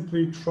actually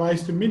simply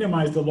tries to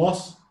minimize the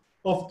loss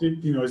of the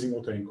denoising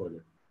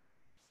autoencoder.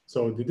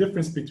 So the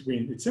difference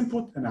between its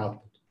input and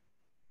output.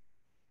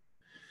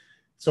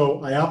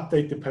 So I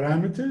update the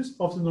parameters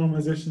of the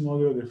normalization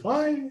module of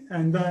phi,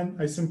 and then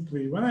I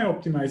simply, when I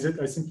optimize it,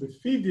 I simply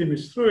feed the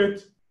image through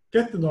it,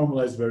 get the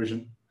normalized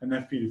version, and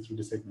then feed it through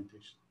the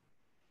segmentation.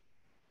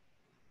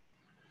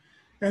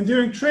 And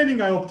during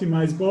training, I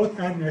optimize both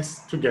N and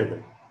S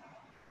together.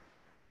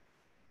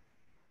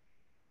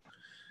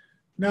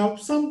 Now,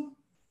 some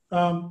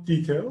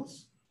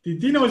details. The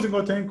denoising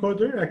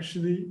autoencoder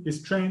actually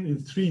is trained in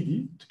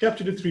 3D to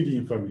capture the 3D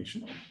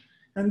information.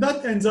 And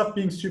that ends up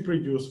being super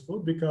useful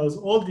because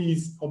all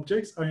these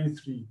objects are in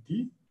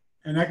 3D,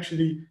 and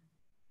actually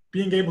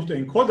being able to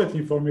encode that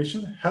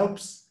information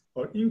helps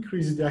or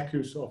increases the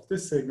accuracy of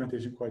this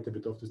segmentation quite a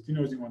bit, of this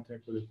denoising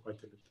autoencoder quite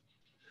a bit.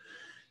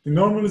 The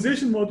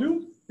normalization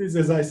module is,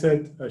 as I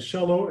said, a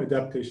shallow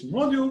adaptation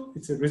module.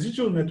 It's a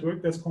residual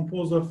network that's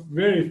composed of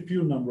very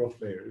few number of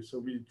layers. So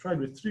we tried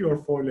with 3 or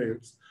 4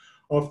 layers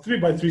of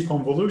 3x3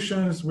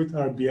 convolutions with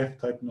our BF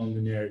type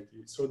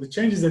nonlinearity. So the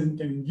changes that we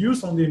can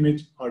induce on the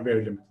image are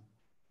very limited.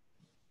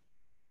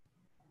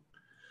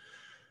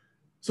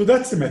 So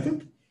that's the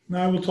method.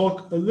 Now I will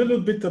talk a little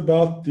bit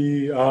about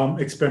the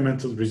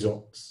experimental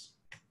results.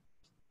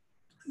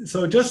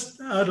 So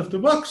just out of the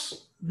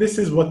box, this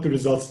is what the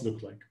results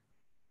look like.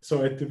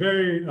 So at the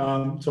very,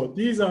 so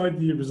these are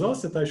the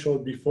results that I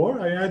showed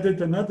before. I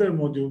added another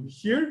module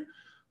here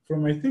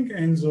from, I think,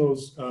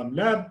 Enzo's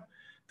lab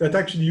that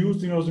actually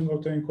used the denoising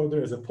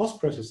autoencoder as a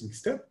post-processing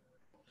step.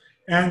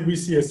 And we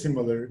see a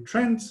similar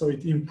trend. So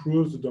it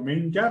improves the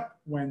domain gap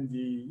when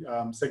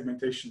the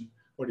segmentation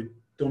or the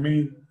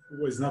domain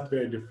was not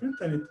very different.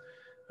 And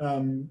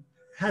it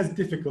has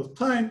difficult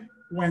time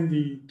when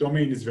the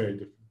domain is very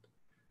different.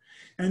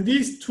 And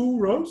these 2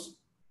 rows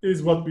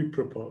is what we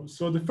propose.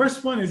 So the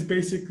first one is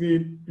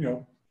basically,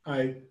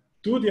 I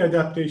do the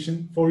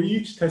adaptation for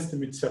each test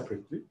image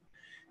separately.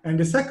 And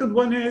the second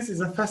one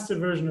is a faster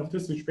version of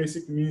this, which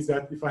basically means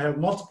that if I have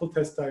multiple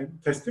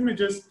test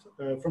images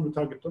from the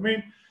target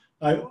domain,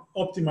 I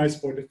optimize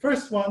for the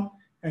first one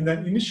and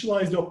then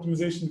initialize the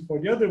optimization for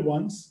the other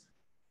ones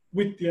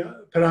with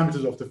the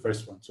parameters of the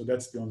first one. So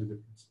that's the only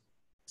difference.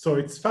 So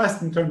it's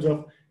fast in terms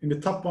of, in the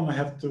top one,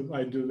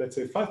 I do, let's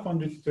say,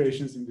 500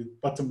 iterations. In the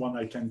bottom one,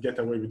 I can get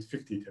away with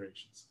 50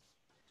 iterations.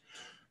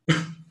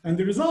 And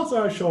the results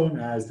are shown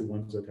as the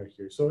ones that are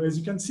here. So as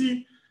you can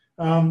see,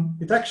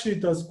 it actually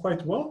does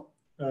quite well,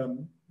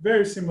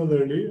 very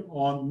similarly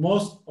on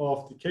most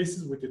of the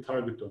cases with the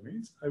target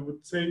domains. I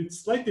would say it's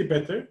slightly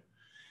better.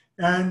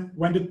 And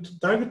when the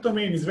target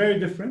domain is very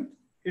different,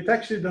 it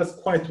actually does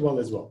quite well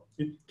as well.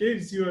 It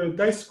gives you a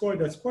dice score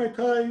that's quite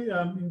high.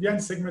 In the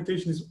end,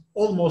 segmentation is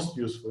almost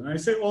useful. And I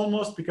say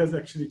almost because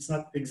actually it's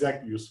not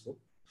exactly useful,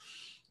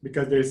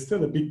 because there's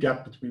still a big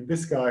gap between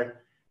this guy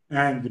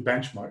and the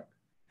benchmark.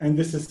 And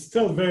this is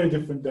still very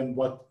different than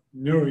what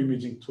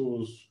neuroimaging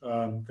tools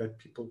that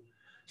people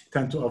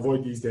tend to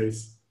avoid these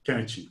days can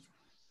achieve.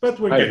 But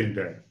we're getting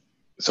there.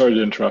 Sorry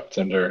to interrupt,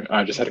 Ender.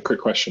 I just had a quick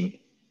question.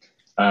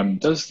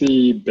 Does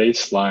the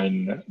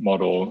baseline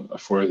model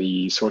for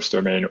the source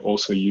domain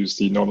also use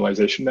the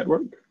normalization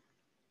network?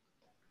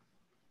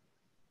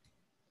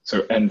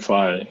 So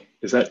N-phi,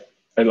 is that,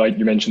 like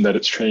you mentioned that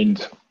it's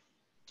trained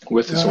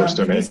with the source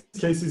domain? In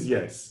these cases,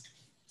 yes.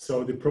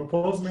 So the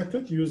proposed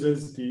method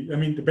uses the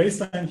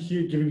baseline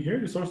here, given here,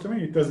 the source domain,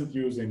 it doesn't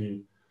use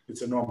any,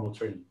 it's a normal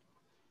training.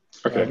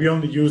 Okay. We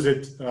only use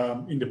it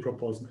in the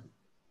proposed method.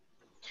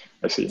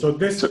 I see. So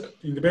this,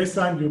 in the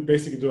baseline, you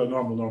basically do a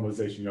normal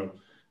normalization,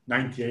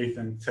 98th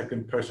and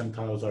 2nd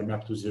percentiles are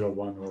mapped to 0,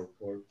 1,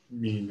 or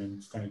mean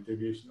and standard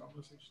deviation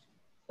normalization.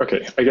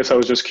 Okay, I guess I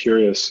was just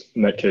curious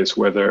in that case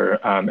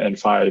whether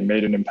N-phi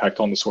made an impact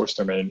on the source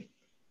domain.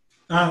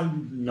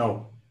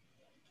 No.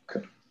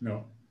 Okay.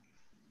 No.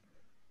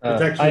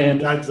 It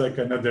actually adds like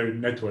another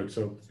network,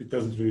 so it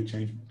doesn't really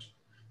change much.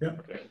 Yeah.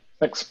 Okay,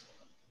 thanks.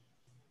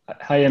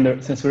 Hi,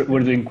 Ender. Since we're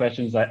doing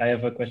questions, I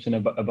have a question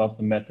about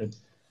the method.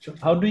 Sure.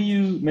 How do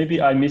you,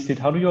 maybe I missed it,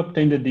 how do you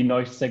obtain the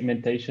denoise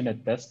segmentation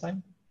at test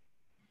time?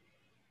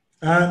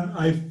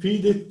 I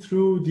feed it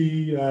through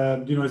the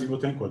denoising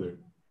autoencoder.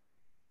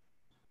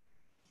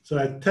 So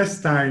at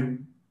test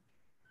time,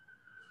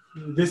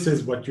 this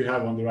is what you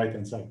have on the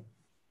right-hand side.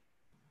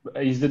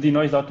 Is the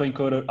denoise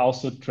autoencoder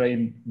also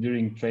trained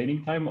during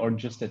training time or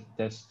just at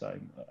test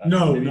time?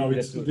 No,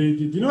 it's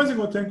the denoising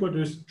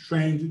autoencoder is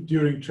trained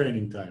during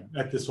training time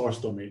at the source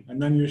domain, and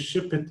then you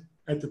ship it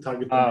at the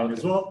target domain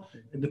as well.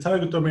 In the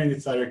target domain,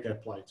 it's directly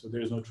applied, so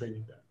there is no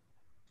training there.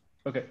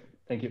 Okay,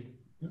 thank you.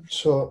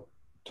 So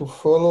to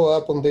follow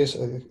up on this,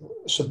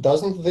 so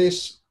doesn't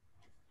this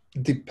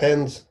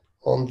depend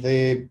on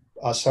the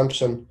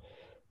assumption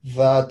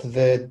that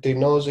the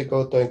denoising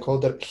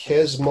autoencoder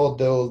has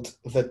modeled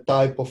the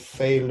type of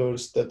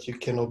failures that you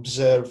can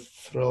observe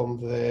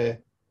from the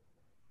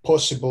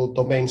possible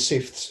domain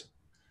shifts?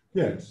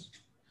 Yes.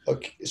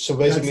 Okay, so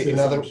basically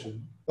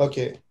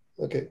okay.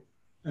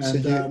 And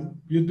So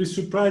you'd be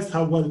surprised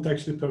how well it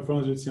actually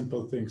performs with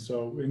simple things.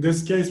 So in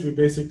this case, we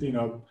basically,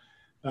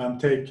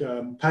 take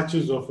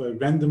patches of a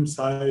random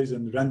size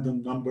and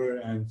random number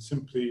and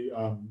simply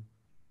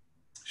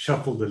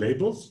shuffle the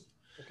labels.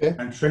 Okay.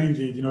 And train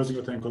the denoising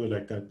autoencoder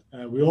like that.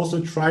 We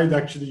also tried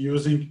actually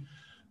using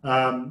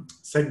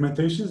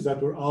segmentations that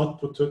were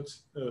outputted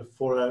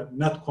for a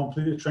not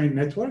completely trained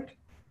network.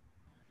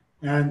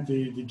 And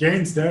the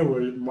gains there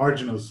were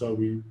marginal, so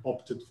we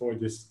opted for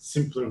this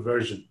simpler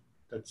version.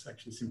 That's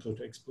actually simpler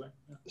to explain.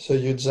 Yeah. So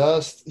you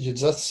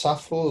just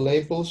shuffle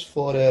labels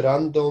for a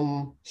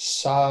random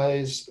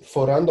size,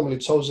 for randomly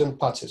chosen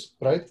patches,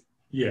 right?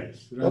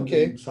 Yes.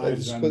 Random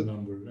size, random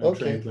number, and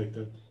train it like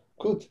that.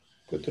 Good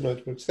to know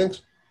it works.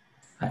 Thanks.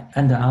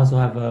 And I also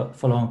have a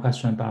follow-on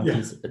question about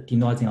this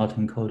denoising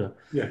autoencoder.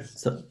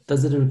 Yes. So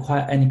does it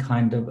require any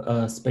kind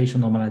of spatial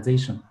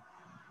normalization?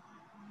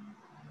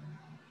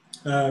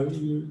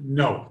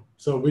 No.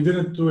 So we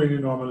didn't do any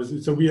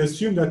normalization. So we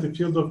assume that the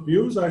field of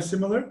views are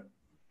similar,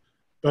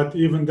 but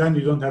even then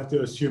you don't have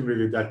to assume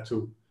really that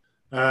too.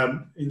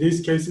 In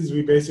these cases,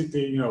 we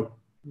basically,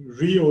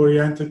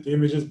 reoriented the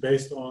images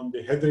based on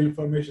the header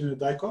information in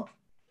the DICOM.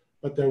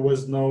 But there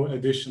was no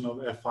additional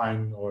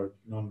affine or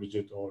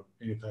non-rigid or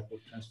any type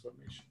of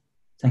transformation.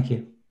 Thank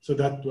you. So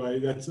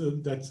that's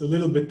a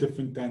little bit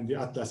different than the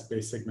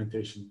atlas-based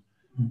segmentation,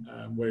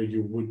 where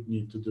you would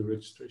need to do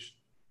registration.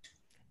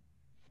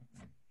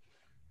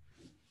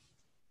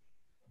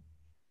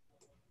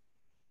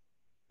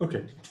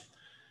 Okay.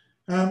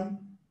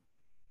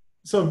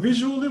 So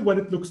visually, what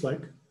it looks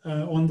like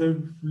on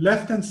the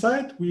left-hand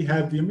side, we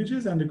have the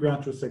images and the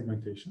ground truth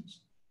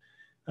segmentations.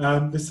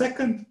 The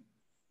second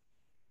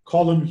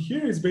column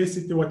here is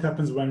basically what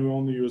happens when we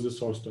only use the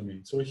source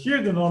domain. So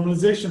here the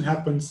normalization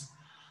happens,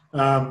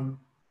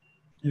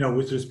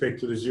 with respect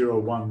to the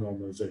 0-1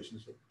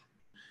 normalization.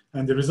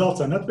 And the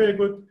results are not very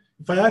good.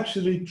 If I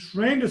actually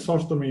train the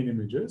source domain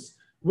images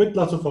with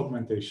lots of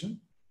augmentation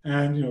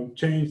and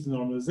change the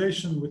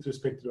normalization with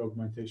respect to the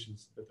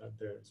augmentations that are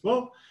there as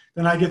well,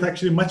 then I get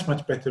actually much,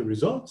 much better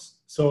results.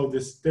 So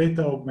this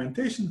data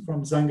augmentation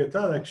from Zhang et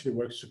al. Actually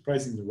works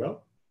surprisingly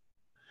well.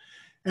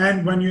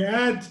 And when you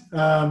add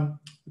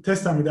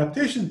test time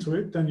adaptation to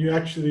it, then you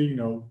actually,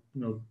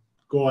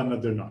 go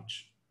another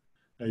notch.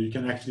 You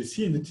can actually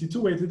see in the T2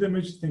 weighted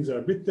image, things are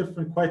a bit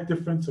different, quite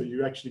different. So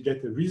you actually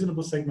get a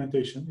reasonable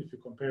segmentation if you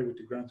compare with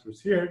the ground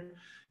truth here.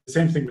 The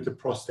same thing with the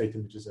prostate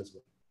images as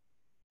well.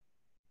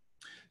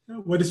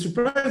 Now, what is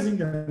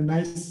surprising and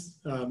nice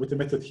with the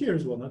method here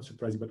is, well, not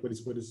surprising, but what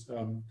is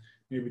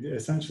maybe the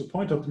essential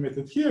point of the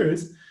method here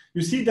is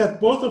you see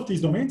that both of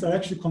these domains are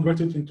actually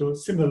converted into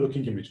similar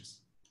looking images.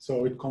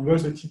 So it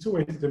converts a T2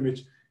 weighted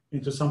image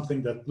into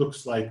something that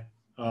looks like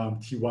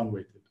T1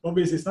 weighted.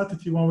 Obviously, it's not the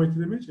T1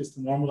 weighted image, it's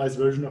the normalized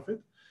version of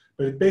it,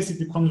 but it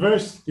basically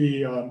converts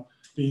the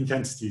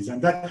intensities,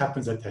 and that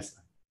happens at test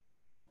time.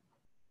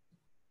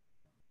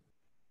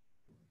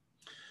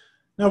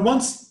 Now,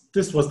 once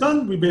this was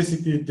done, we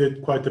basically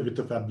did quite a bit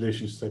of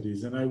ablation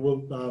studies, and I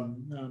will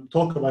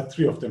talk about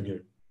 3 of them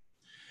here.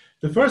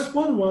 The first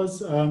one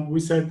was, we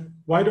said,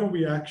 why don't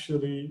we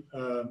actually,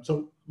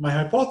 so my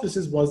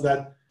hypothesis was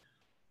that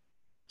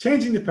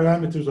changing the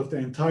parameters of the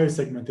entire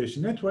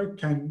segmentation network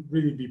can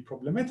really be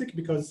problematic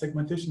because the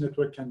segmentation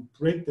network can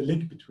break the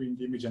link between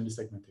the image and the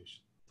segmentation.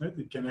 Right?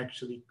 It can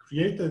actually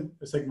create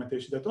a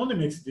segmentation that only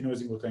makes the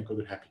denoising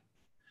autoencoder happy.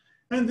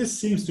 And this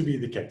seems to be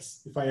the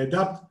case. If I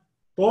adapt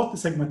both the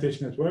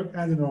segmentation network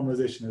and the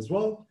normalization as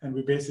well, and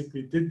we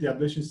basically did the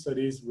ablation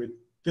studies with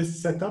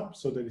this setup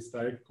so that it's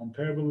directly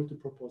comparable with the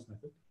proposed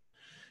method,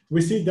 we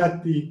see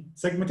that the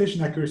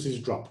segmentation accuracies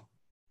drop.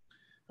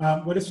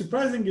 What is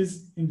surprising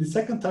is in the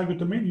second target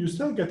domain, you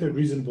still get a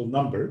reasonable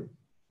number,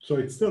 so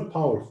it's still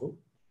powerful,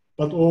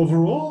 but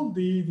overall,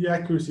 the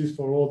accuracies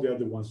for all the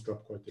other ones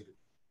drop quite a bit.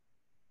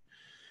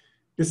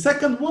 The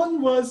second one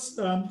was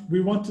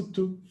we wanted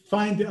to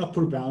find the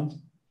upper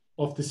bound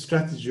of the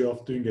strategy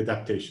of doing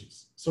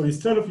adaptations. So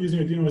instead of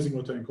using a denoising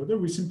autoencoder,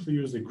 we simply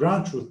use the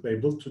ground truth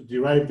label to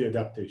derive the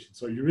adaptation.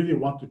 So you really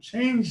want to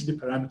change the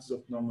parameters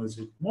of the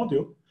normalization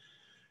module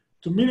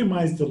to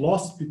minimize the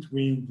loss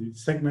between the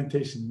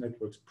segmentation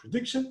network's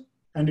prediction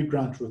and the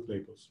ground truth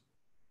labels.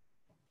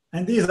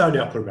 And these are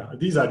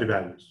the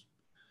values.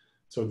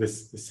 So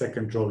this the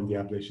second row in the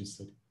ablation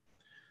study.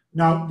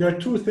 Now, there are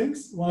two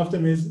things. One of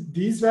them is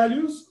these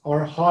values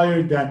are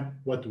higher than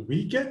what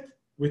we get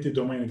with the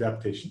domain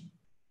adaptation,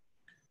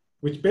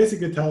 which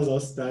basically tells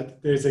us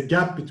that there's a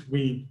gap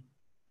between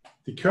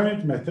the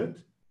current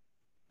method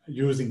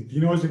using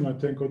denoising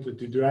autoencoder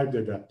to derive the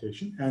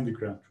adaptation and the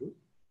ground truth.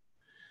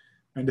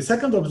 And the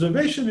second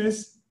observation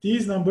is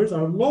these numbers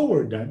are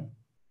lower than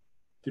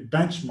the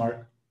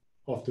benchmark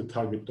of the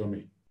target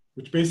domain,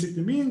 which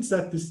basically means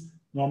that this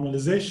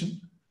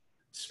normalization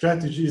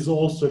strategy is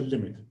also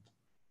limited.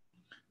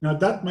 Now,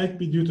 that might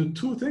be due to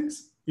two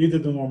things. Either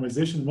the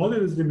normalization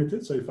model is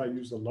limited, so if I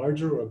use a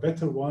larger or a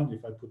better one,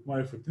 if I put more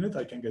effort in it,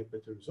 I can get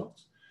better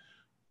results.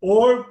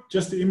 Or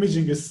just the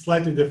imaging is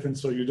slightly different,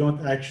 so you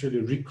don't actually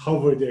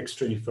recover the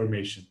extra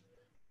information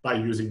by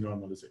using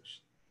normalization.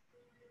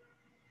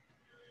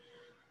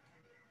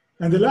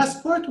 And the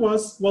last part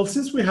was, well,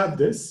 since we have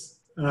this,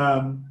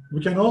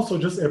 we can also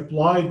just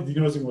apply the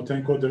denoising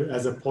autoencoder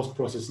as a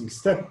post-processing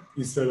step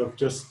instead of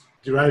just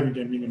deriving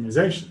a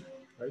minimization.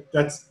 Right?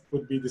 That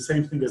would be the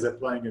same thing as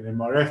applying an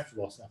MRF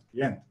loss at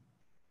the end.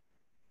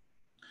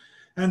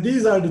 And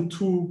these are the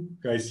two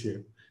guys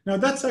here. Now,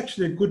 that's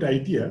actually a good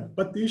idea,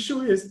 but the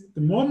issue is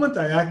the moment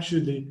I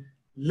actually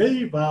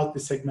leave out the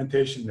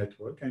segmentation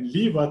network and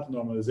leave out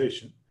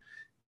normalization,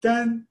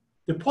 then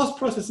the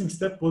post-processing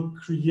step will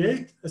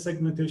create a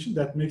segmentation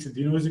that makes a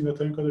denoising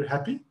autoencoder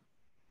happy.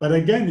 But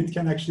again, it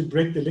can actually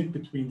break the link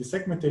between the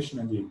segmentation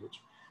and the image.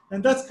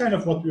 And that's kind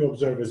of what we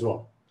observe as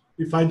well.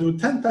 If I do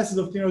 10 passes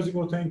of denoising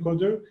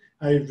autoencoder,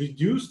 I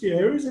reduce the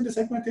errors in the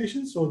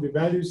segmentation, so the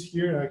values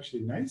here are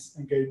actually nice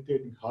and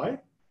getting high.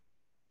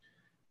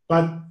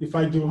 But if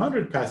I do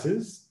 100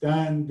 passes,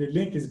 then the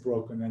link is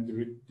broken and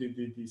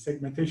the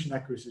segmentation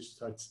accuracy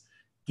starts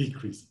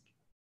decreasing.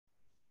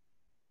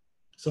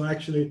 So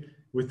actually,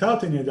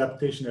 without any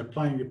adaptation,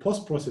 applying the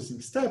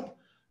post-processing step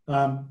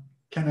can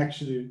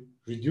actually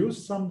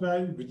reduce some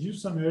value,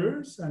 reduce some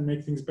errors and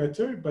make things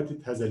better, but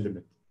it has a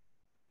limit.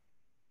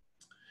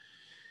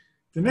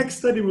 The next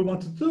study we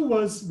wanted to do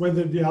was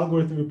whether the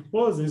algorithm we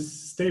propose is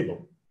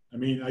stable. I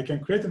mean, I can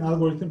create an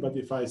algorithm, but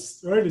if I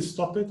early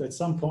stop it at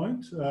some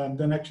point,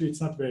 then actually it's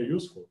not very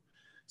useful.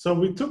 So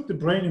we took the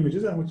brain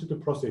images and we took the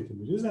prostate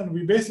images, and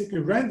we basically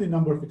ran the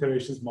number of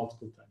iterations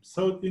multiple times.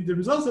 So in the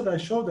results that I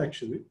showed,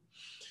 actually,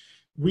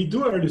 we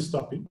do early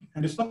stopping,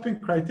 and the stopping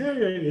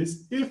criteria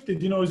is if the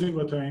denoising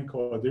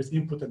autoencoder's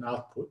input and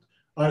output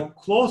are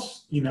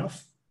close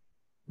enough,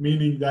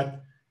 meaning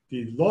that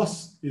the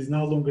loss is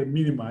no longer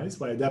minimized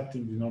by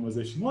adapting the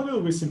normalization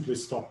model, we simply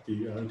stop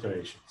the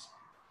iterations.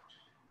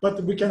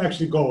 But we can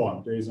actually go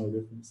on, there is no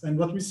difference. And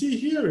what we see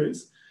here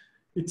is,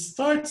 it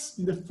starts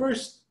in the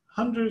first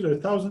 100 or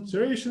 1,000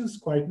 iterations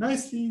quite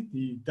nicely.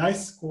 The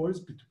dice scores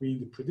between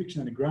the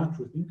prediction and the ground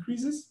truth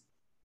increases.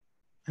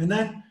 And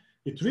then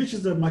it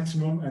reaches the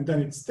maximum, and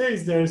then it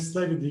stays there,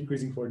 slightly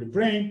decreasing for the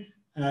brain,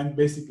 and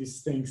basically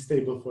staying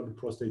stable for the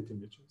prostate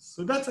images.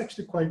 So that's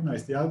actually quite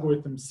nice. The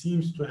algorithm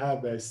seems to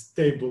have a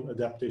stable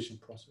adaptation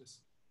process.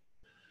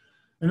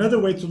 Another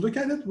way to look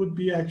at it would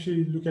be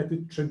actually look at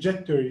the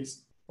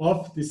trajectories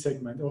of the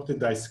segment, of the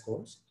dice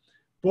scores,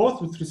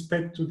 both with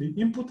respect to the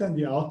input and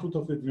the output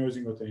of the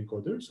denoising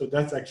autoencoder. So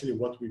that's actually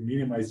what we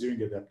minimize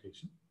during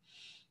adaptation.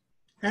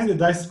 And the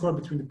dice score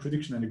between the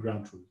prediction and the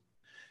ground truth.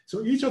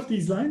 So each of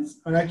these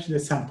lines are actually a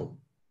sample.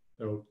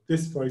 So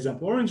this, for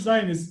example, orange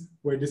line is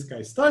where this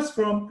guy starts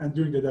from, and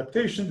during the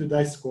adaptation, the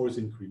dice scores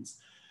increase.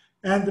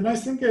 And the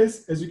nice thing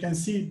is, as you can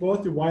see,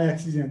 both the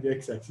y-axis and the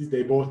x-axis,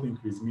 they both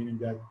increase, meaning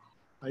that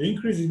I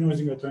increase the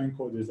denoising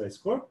autoencoder's dice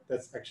score.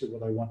 That's actually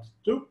what I want to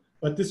do.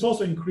 But this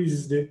also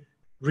increases the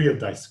real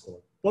dice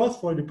score,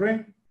 both for the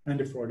brain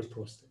and for the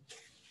prostate.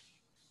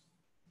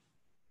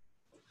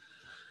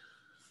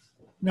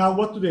 Now,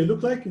 what do they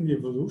look like in the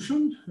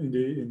evolution, in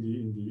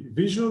the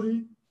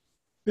visually?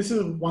 This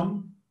is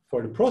one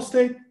for the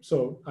prostate.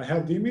 So I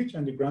have the image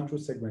and the ground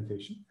truth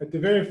segmentation. At the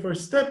very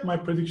first step, my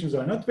predictions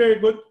are not very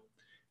good.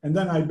 And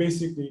then I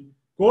basically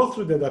go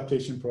through the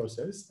adaptation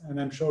process, and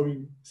I'm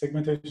showing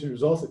segmentation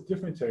results at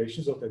different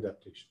iterations of the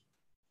adaptation.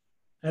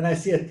 And I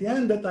see at the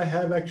end that I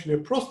have actually a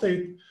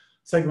prostate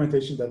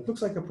segmentation that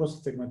looks like a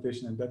prostate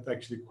segmentation, and that's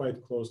actually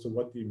quite close to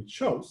what the image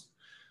shows.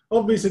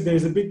 Obviously,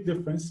 there's a big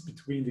difference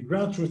between the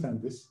ground truth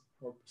and this,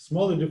 or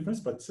smaller difference,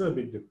 but still a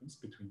big difference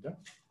between them.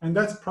 And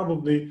that's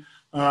probably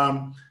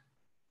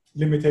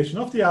limitation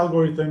of the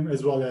algorithm,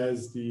 as well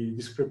as the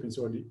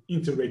discrepancy or the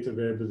inter-rater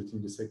variability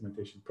in the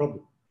segmentation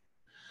problem.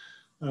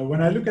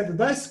 When I look at the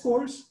dice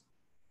scores,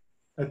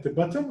 at the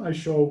bottom, I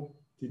show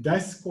the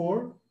dice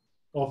score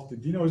of the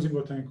denoising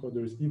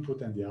autoencoder's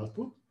input and the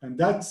output. And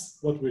that's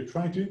what we're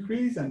trying to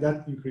increase, and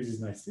that increases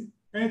nicely.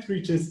 And it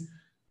reaches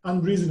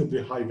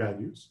unreasonably high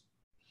values.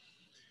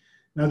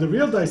 Now, the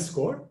real dice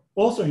score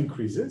also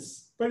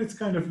increases, but it's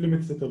kind of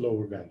limited at a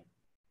lower value.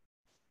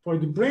 For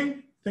the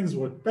brain, things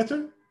work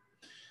better.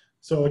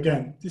 So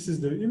again, this is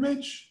the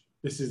image,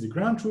 this is the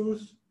ground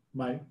truth,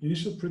 my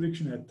initial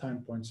prediction at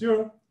time point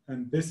 0,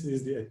 and this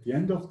is at the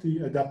end of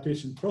the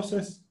adaptation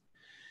process.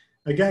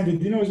 Again, the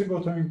denoising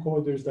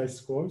autoencoder's dice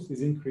scores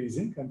is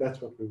increasing, and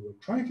that's what we were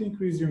trying to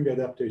increase during the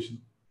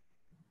adaptation.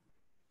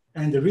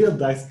 And the real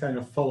dice kind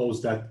of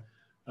follows that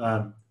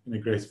in a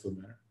graceful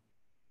manner.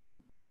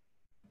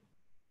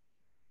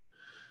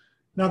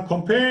 Now,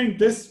 comparing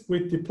this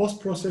with the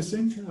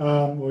post-processing,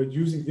 or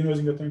using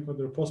denoising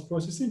autoencoder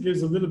post-processing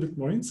gives a little bit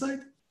more insight.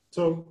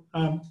 So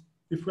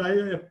if I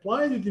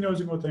apply the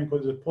denoising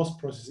autoencoder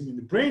post-processing in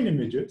the brain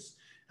images,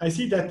 I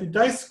see that the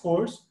dice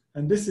scores,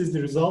 and this is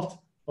the result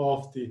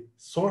of the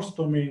source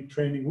domain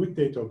training with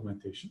data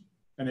augmentation,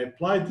 and I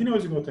apply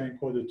denoising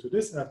autoencoder to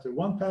this after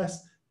 1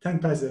 pass, 10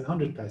 passes, and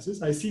 100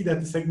 passes, I see that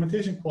the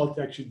segmentation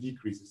quality actually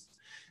decreases.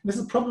 And this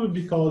is probably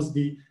because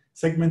the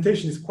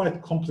segmentation is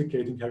quite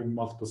complicated, having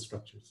multiple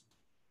structures.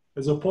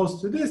 As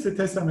opposed to this, the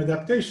test time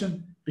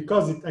adaptation,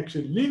 because it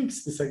actually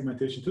links the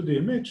segmentation to the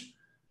image,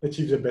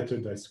 achieves a better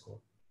dice score.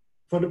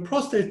 For the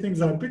prostate,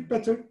 things are a bit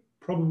better.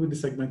 Probably the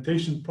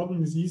segmentation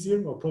problem is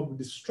easier, or probably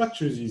the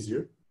structure is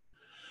easier.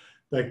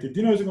 Like the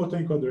denoising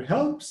autoencoder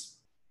helps,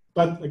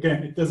 but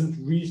again, it doesn't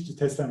reach the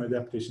test time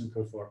adaptation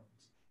performance.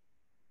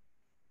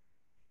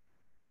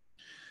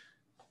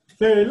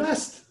 The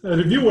last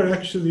reviewer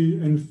actually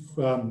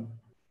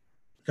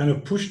kind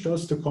of pushed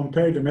us to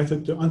compare the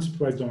method to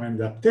unsupervised domain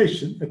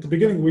adaptation. At the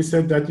beginning, we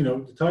said that,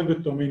 the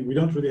target domain, we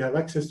don't really have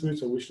access to it,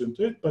 so we shouldn't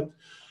do it, but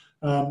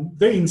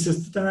they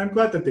insisted, and I'm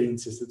glad that they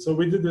insisted. So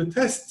we did the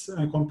tests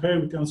and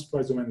compared with the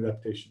unsupervised domain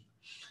adaptation.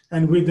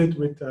 And we did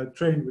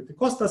trained with the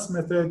Costas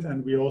method,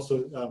 and we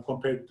also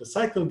compared the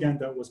cycle GAN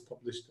that was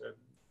published,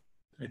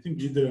 I think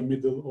either a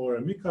middle or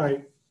a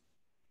MICAI.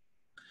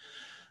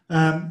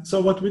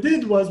 So what we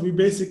did was we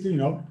basically,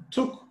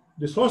 took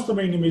the source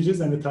domain images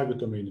and the target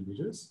domain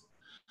images.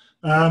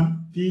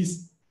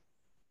 These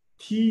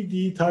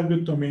TD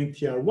target domain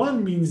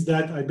TR1 means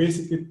that I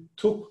basically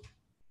took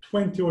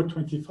 20 or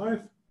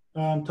 25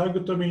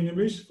 target domain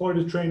image for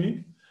the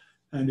training.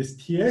 And this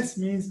TS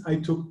means I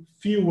took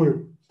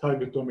fewer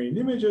target domain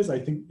images. I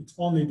think it's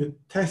only the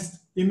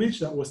test image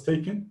that was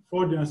taken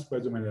for the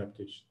unsupervised domain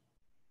adaptation.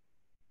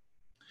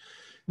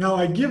 Now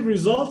I give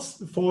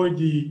results for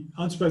the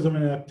unsupervised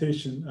domain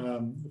adaptation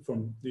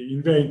from the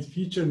invariant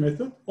feature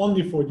method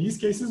only for these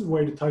cases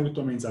where the target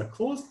domains are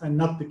closed, and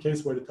not the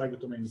case where the target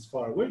domain is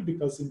far away,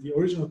 because in the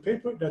original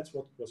paper, that's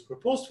what was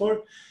proposed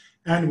for.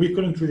 And we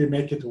couldn't really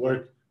make it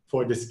work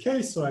for this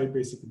case, so I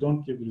basically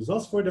don't give the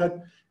results for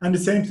that. And the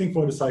same thing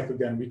for the cycle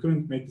GAN. We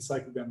couldn't make the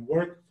cycle GAN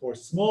work for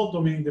small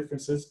domain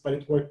differences, but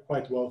it worked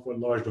quite well for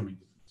large domain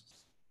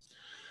differences.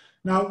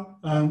 Now,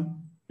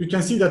 you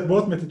can see that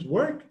both methods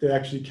work. They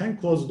actually can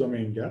close the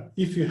domain gap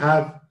if you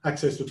have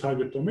access to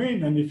target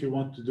domain and if you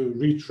want to do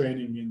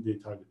retraining in the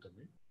target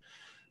domain.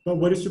 But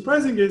what is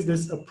surprising is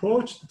this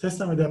approach to test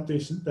time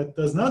adaptation that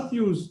does not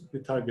use the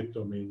target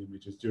domain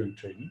images during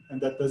training and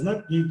that does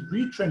not need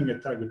retraining a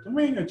target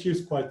domain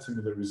achieves quite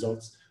similar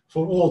results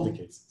for all the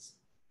cases.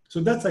 So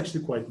that's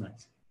actually quite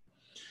nice.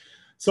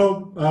 So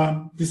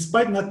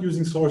despite not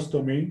using source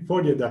domain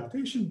for the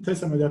adaptation,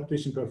 test time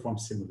adaptation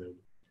performs similarly.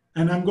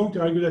 And I'm going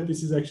to argue that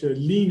this is actually a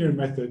linear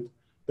method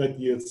that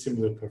yields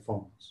similar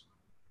performance.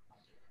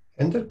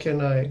 Ender, can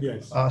I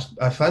Yes. ask?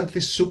 I find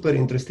this super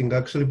interesting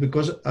actually,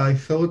 because I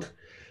thought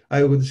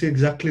I would see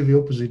exactly the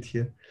opposite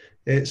here.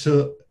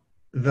 So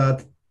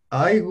that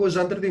I was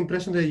under the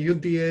impression that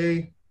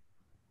UDA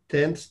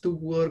tends to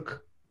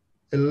work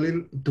a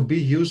little, to be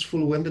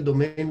useful when the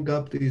domain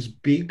gap is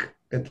big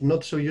and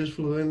not so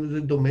useful when the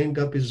domain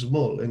gap is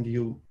small, and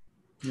you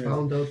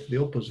found out the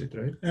opposite,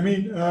 right? I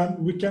mean,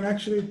 we can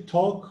actually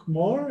talk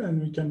more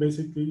and we can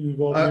basically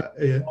involve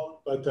yeah.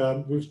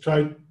 but we've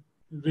tried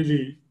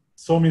really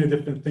so many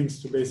different things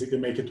to basically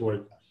make it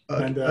work.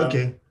 And,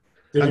 okay.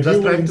 I'm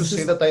just trying to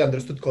see that I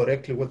understood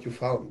correctly what you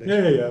found.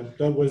 Yeah.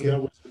 That was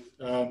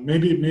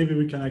maybe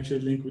we can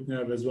actually link with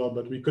Nerv as well,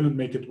 but we couldn't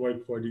make it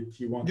work for the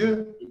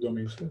T1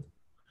 domain shift.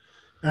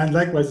 And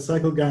likewise, the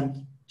cycle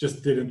GAN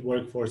just didn't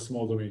work for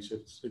small domain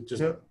shifts. It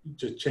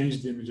just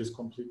changed the images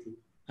completely.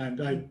 And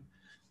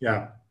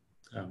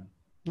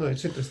no,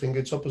 it's interesting.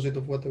 It's opposite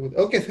of what I would.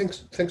 Okay,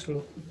 thanks a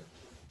lot.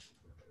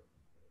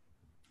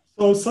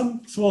 So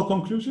some small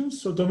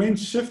conclusions. So domain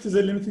shift is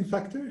a limiting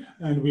factor,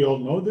 and we all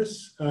know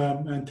this.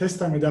 And test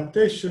time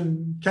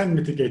adaptation can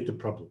mitigate the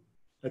problem,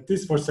 at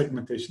least for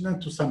segmentation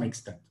and to some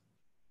extent.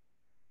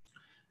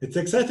 It's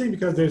exciting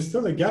because there's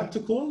still a gap to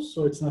close,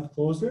 so it's not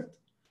closed yet.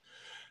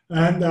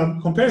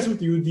 And comparison with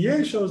the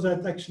UDA shows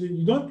that actually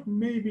you don't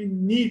maybe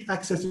need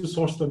access to the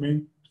source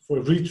domain for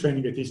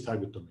retraining at each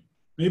target domain.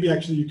 Maybe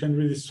actually you can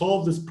really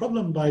solve this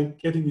problem by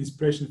getting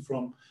inspiration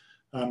from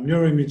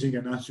neuroimaging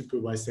and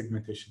unsupervised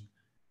segmentation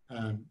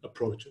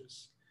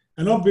approaches.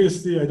 And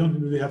obviously, I don't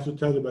really have to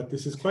tell you, but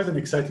this is quite an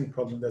exciting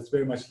problem that's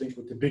very much linked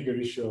with the bigger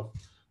issue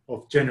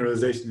of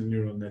generalization in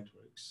neural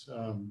networks.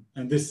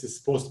 And this is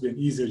supposed to be an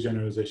easier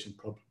generalization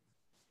problem.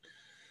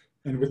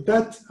 And with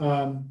that,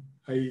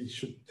 I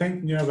should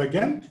thank Nirav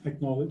again,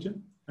 acknowledge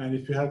him. And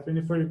if you have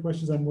any further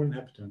questions, I'm more than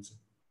happy to answer.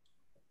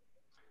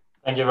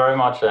 Thank you very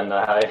much, and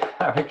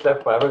very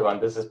clever for everyone.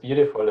 This is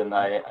beautiful, and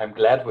I'm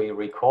glad we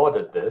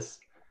recorded this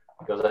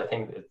because I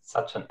think it's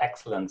such an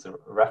excellent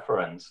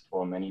reference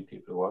for many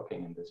people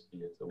working in this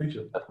field. So we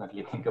should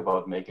definitely think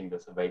about making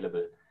this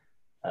available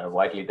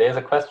widely. There's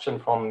a question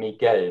from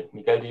Miguel.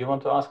 Miguel, do you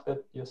want to ask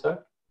that yourself?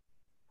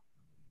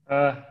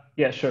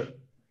 Yeah, sure.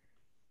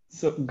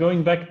 So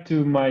going back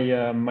to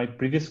my my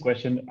previous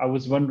question, I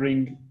was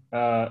wondering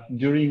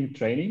during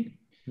training,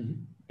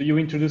 do you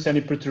introduce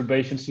any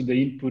perturbations to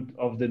the input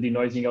of the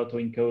denoising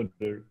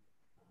autoencoder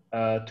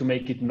to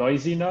make it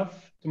noisy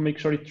enough to make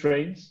sure it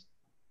trains?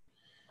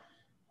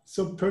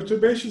 So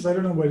perturbations, I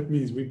don't know what it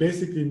means. We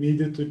basically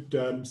needed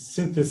to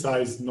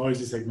synthesize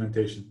noisy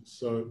segmentation.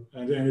 So,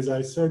 and as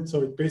I said,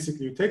 so it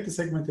basically, you take the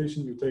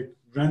segmentation, you take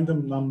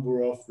random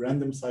number of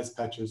random size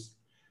patches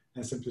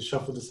and simply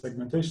shuffle the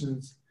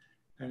segmentations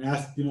and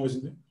ask the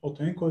denoising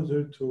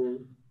autoencoder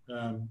to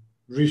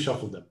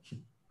reshuffle them.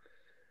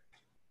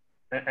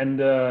 And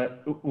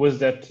was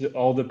that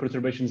all the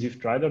perturbations you've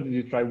tried, or did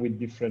you try with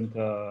different?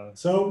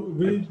 So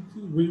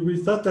we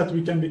thought that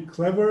we can be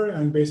clever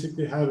and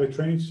basically have a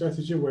training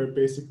strategy where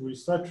basically we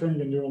start training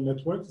a neural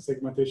network, a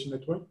segmentation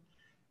network,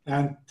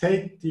 and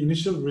take the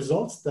initial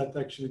results that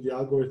actually the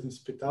algorithm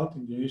spit out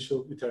in the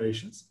initial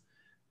iterations.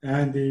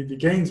 And the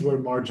gains were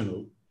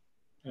marginal.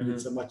 And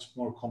it's a much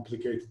more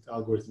complicated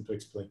algorithm to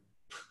explain.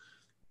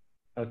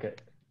 Okay.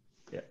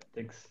 Yeah,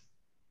 thanks.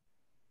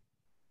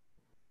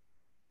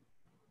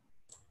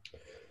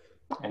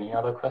 Any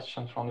other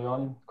questions from the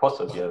audience?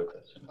 Kostas, you have a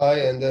question.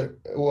 And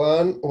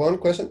one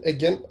question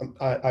again.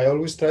 I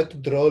always try to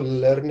draw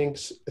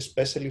learnings,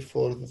 especially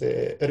for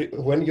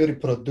when you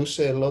reproduce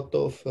a lot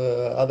of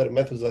other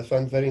methods. I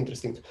find very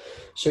interesting.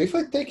 So if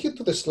I take you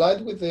to the slide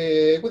with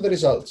the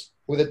results,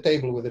 with the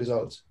table with the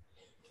results,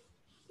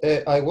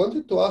 I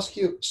wanted to ask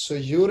you. So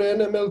you ran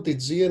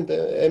MLDG and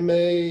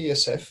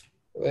MASF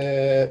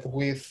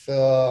with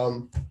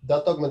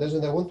data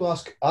augmentation. I want to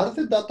ask: are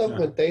the data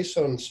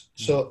augmentations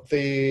so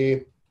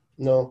the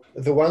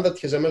one that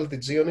has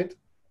MLDG on it?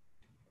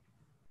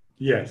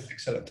 Yes.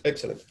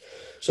 Excellent.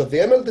 So the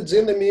MLDG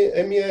and the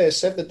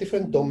MASF, the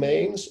different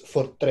domains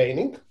for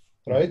training,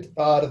 right,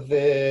 are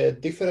the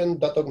different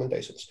data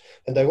augmentations.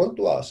 And I want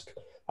to ask: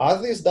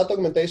 are these data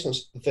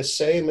augmentations the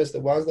same as the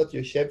ones that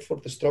you have for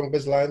the strong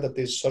baseline that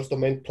is source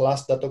domain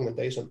plus data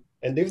augmentation?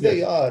 And if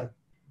they are,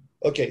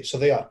 okay, so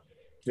they are.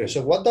 Yes.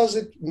 So what does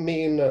it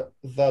mean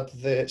that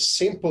the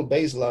simple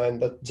baseline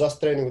that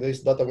just training with these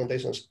data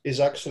augmentations is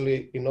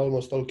actually in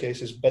almost all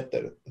cases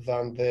better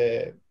than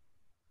the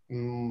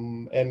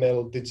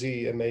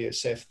MLDG,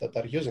 MASF that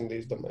are using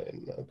these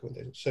domain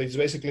augmentations? So it's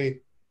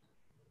basically,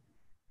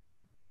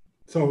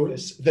 so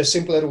the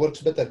simpler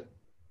works better.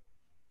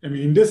 I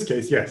mean, in this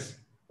case, yes.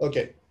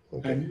 Okay.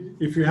 And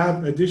if you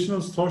have additional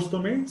source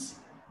domains,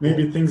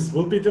 maybe things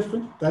will be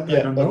different. That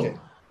I don't know. Okay.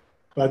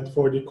 But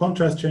for the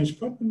contrast change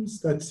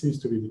problems, that seems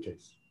to be the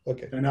case.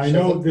 Okay. And I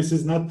know this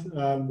is not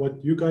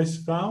what you guys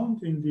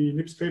found in the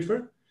NIPS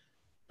paper,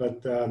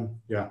 but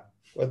yeah.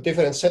 Well,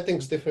 different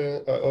settings,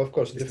 different, of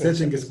course. The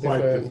setting is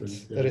quite different.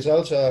 Yeah. The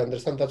results, I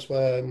understand. That's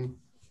why I'm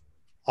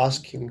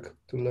asking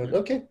to learn. Yeah.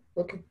 Okay.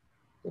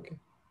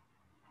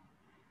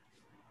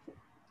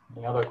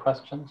 Any other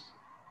questions?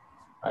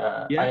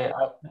 Yeah.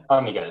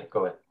 Miguel,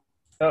 go ahead.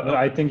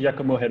 I think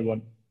Giacomo had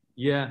one.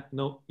 Yeah.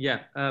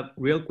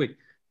 Real quick.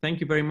 Thank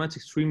you very much.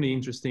 Extremely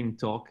interesting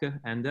talk,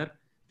 Ender.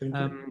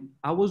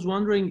 I was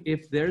wondering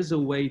if there's a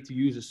way to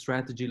use a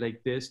strategy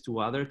like this to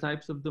other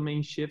types of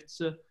domain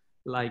shifts,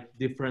 like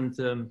different,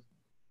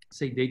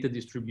 say, data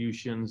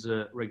distributions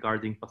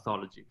regarding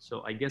pathology.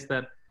 So I guess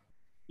that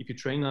if you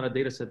train on a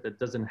data set that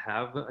doesn't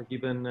have a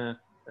given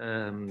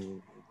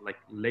like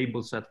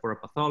label set for a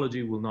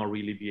pathology, will not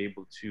really be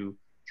able to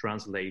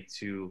translate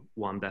to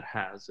one that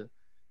has.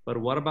 But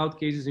what about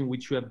cases in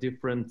which you have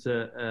different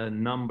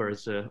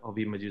numbers of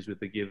images with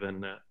a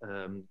given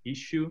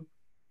issue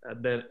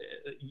that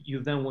you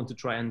then want to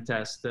try and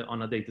test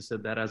on a data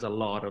set that has a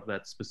lot of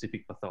that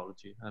specific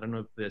pathology? I don't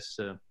know if this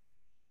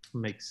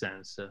makes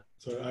sense.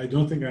 So I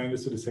don't think I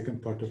understood the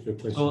second part of your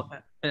question. So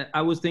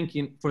I was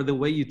thinking for the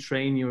way you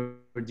train your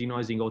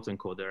denoising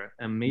autoencoder,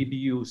 and maybe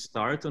you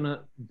start on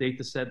a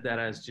data set that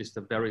has just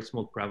a very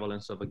small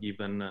prevalence of a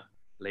given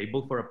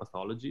label for a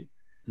pathology.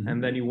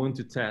 And then you want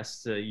to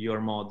test your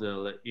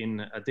model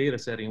in a data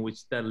set in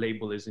which that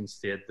label is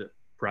instead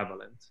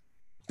prevalent.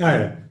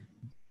 Yeah.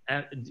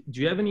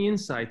 Do you have any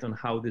insight on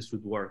how this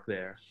would work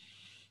there?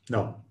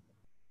 No.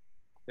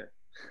 Okay.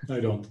 I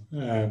don't.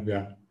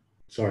 Yeah,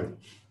 sorry.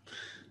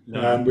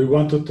 No. We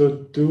wanted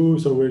to do,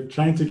 so we're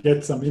trying to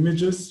get some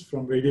images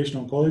from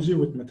radiation oncology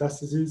with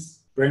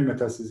metastases, brain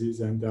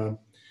metastases. And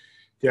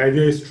the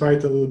idea is try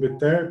it a little bit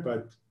there,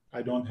 but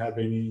I don't have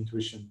any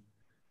intuition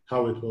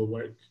how it will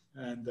work.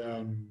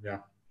 And yeah,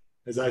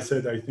 as I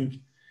said, I think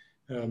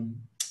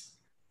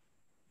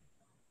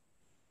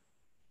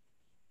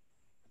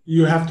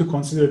you have to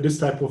consider this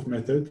type of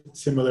method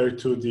similar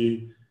to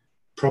the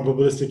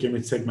probabilistic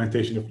image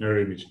segmentation of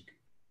neuroimaging.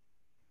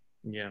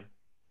 Yeah.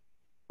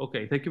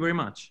 Okay, thank you very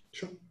much.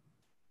 Sure.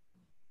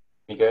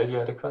 Miguel, you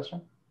had a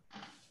question?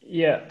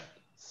 Yeah.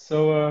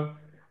 So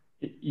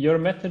your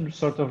method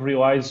sort of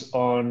relies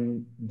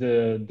on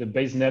the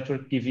base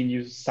network giving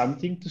you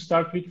something to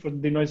start with for the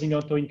denoising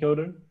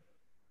autoencoder.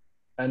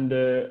 And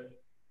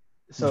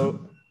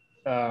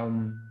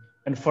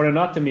and for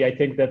anatomy, I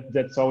think that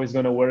that's always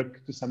going to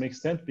work to some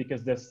extent,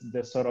 because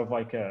there's sort of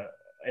like a,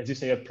 as you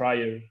say, a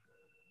prior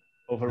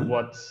over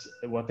what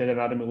an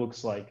anatomy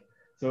looks like.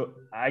 So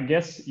I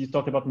guess you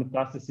talked about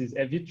metastases.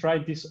 Have you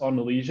tried this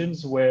on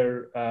lesions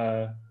where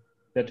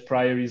that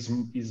prior is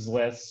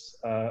less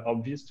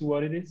obvious to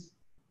what it is?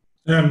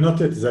 Not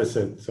yet, as I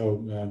said.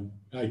 So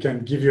I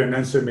can give you an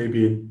answer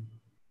maybe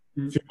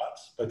in a few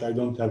months, but I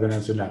don't have an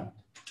answer now.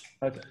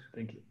 Okay,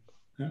 thank you.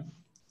 Yeah.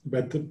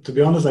 But to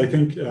be honest, I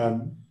think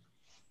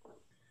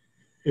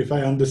if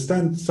I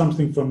understand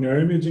something from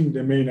neuroimaging,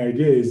 the main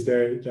idea is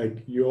that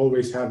like you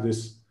always have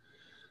this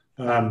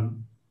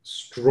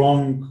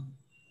strong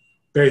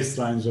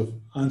baselines of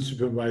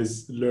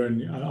unsupervised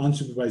learning,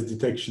 unsupervised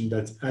detection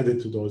that's added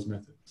to those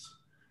methods.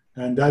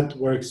 And that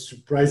works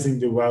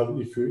surprisingly well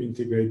if you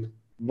integrate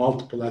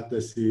multiple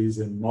atlases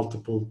and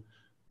multiple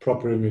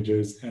proper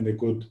images and a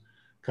good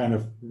kind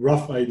of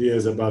rough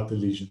ideas about the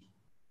lesion.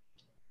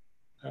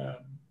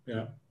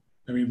 Yeah,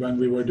 I mean, when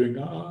we were doing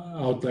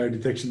outlier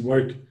detection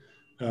work,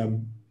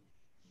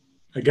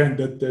 again,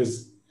 that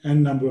there's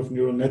n number of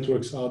neural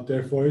networks out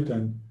there for it,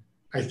 and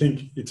I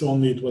think it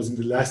was in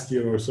the last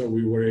year or so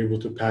we were able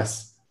to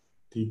pass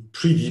the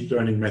pre-deep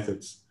learning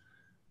methods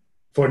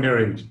for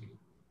neuroimaging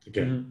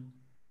again.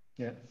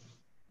 Mm-hmm. Yeah.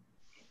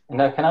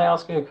 And can I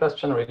ask you a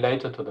question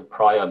related to the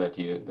prior that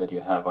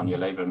you have on your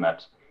label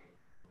maps?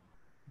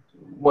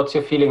 What's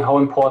your feeling? How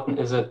important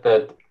is it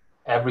that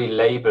every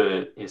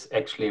label is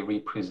actually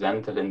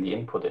represented in the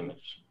input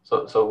image?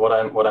 So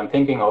what I'm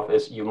thinking of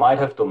is you might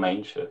have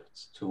domain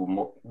shifts to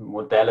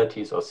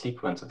modalities or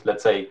sequences.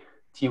 Let's say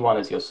T1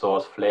 is your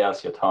source, flare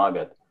is your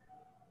target,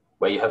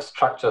 where you have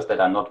structures that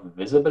are not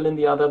visible in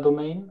the other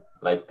domain,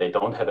 like they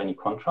don't have any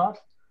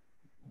contrast.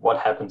 What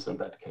happens in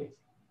that case?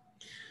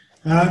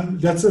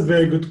 That's a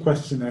very good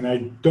question, and I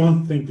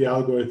don't think the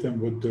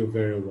algorithm would do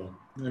very well.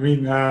 I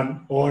mean,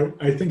 or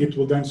I think it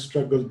will then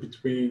struggle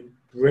between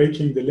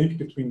breaking the link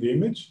between the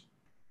image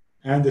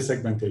and the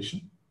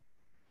segmentation.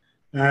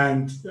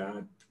 And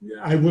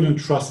I wouldn't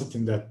trust it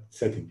in that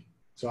setting.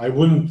 So I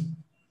wouldn't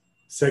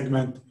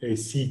segment a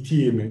CT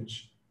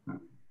image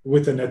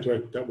with a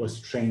network that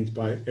was trained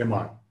by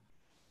MR.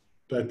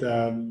 But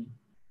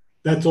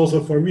that's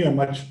also for me a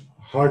much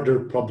harder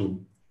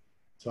problem.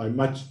 So I'm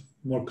much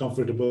more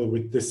comfortable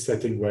with this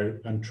setting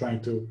where I'm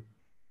trying to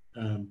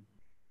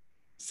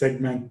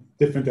segment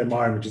different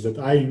MR images that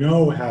I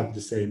know have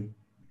the same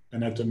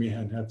anatomy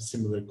and have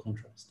similar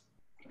contrast.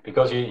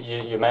 Because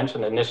you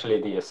mentioned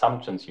initially the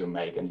assumptions you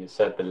make, and you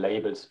said the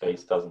label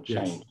space doesn't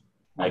change. Yes.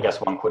 I guess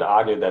one could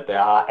argue that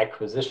there are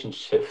acquisition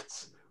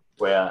shifts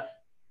where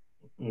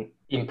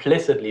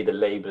implicitly the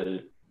label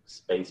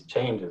space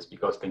changes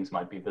because things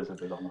might be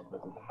visible or not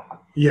visible.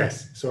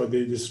 Yes, so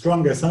the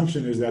strong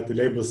assumption is that the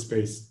label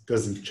space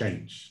doesn't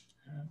change.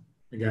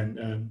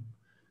 Again,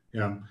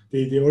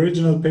 the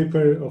original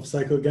paper of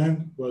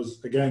CycleGAN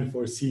was again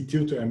for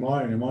C2 to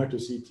MR and MR to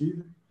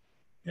CT.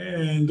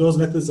 And those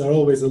methods are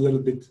always a little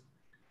bit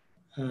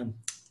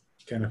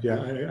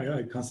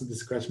I constantly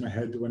scratch my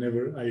head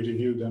whenever I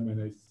review them,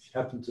 and I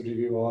happen to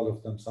review all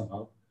of them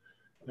somehow.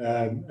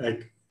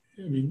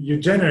 You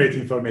generate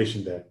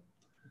information there.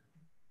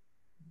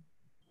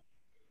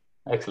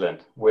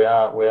 Excellent. We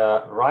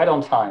are right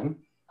on time.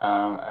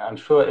 I'm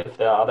sure if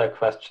there are other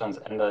questions,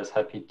 Ender is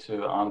happy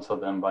to answer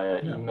them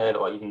via email,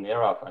 or even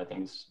Nirav, I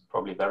think is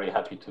probably very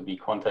happy to be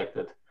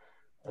contacted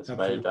as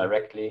well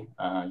directly.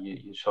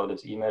 You showed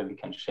his email, we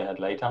can share it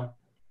later.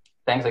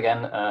 Thanks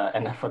again,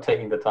 Ender, for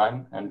taking the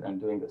time and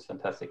doing this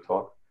fantastic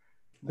talk.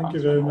 Thank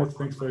you very much.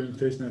 Thanks for the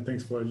invitation and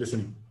thanks for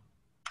listening.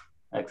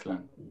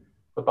 Excellent.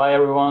 Goodbye,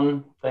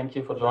 everyone. Thank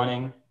you for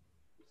joining.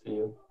 See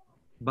you.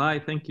 Bye.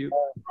 Thank you.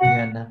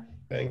 Yeah.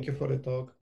 Thank you for the talk.